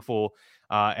meaningful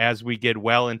as we get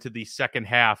well into the second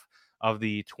half of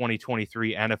the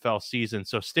 2023 NFL season.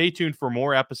 So stay tuned for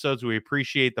more episodes. We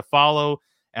appreciate the follow,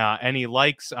 any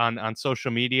likes on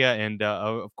social media, and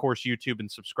of course YouTube,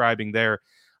 and subscribing there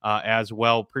as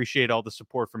well. Appreciate all the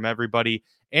support from everybody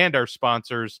and our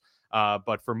sponsors.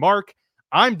 But for Mark,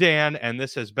 I'm Dan, and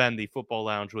this has been the Football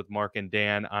Lounge with Mark and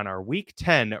Dan on our Week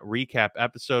 10 recap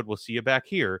episode. We'll see you back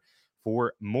here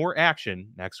for more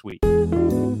action next week.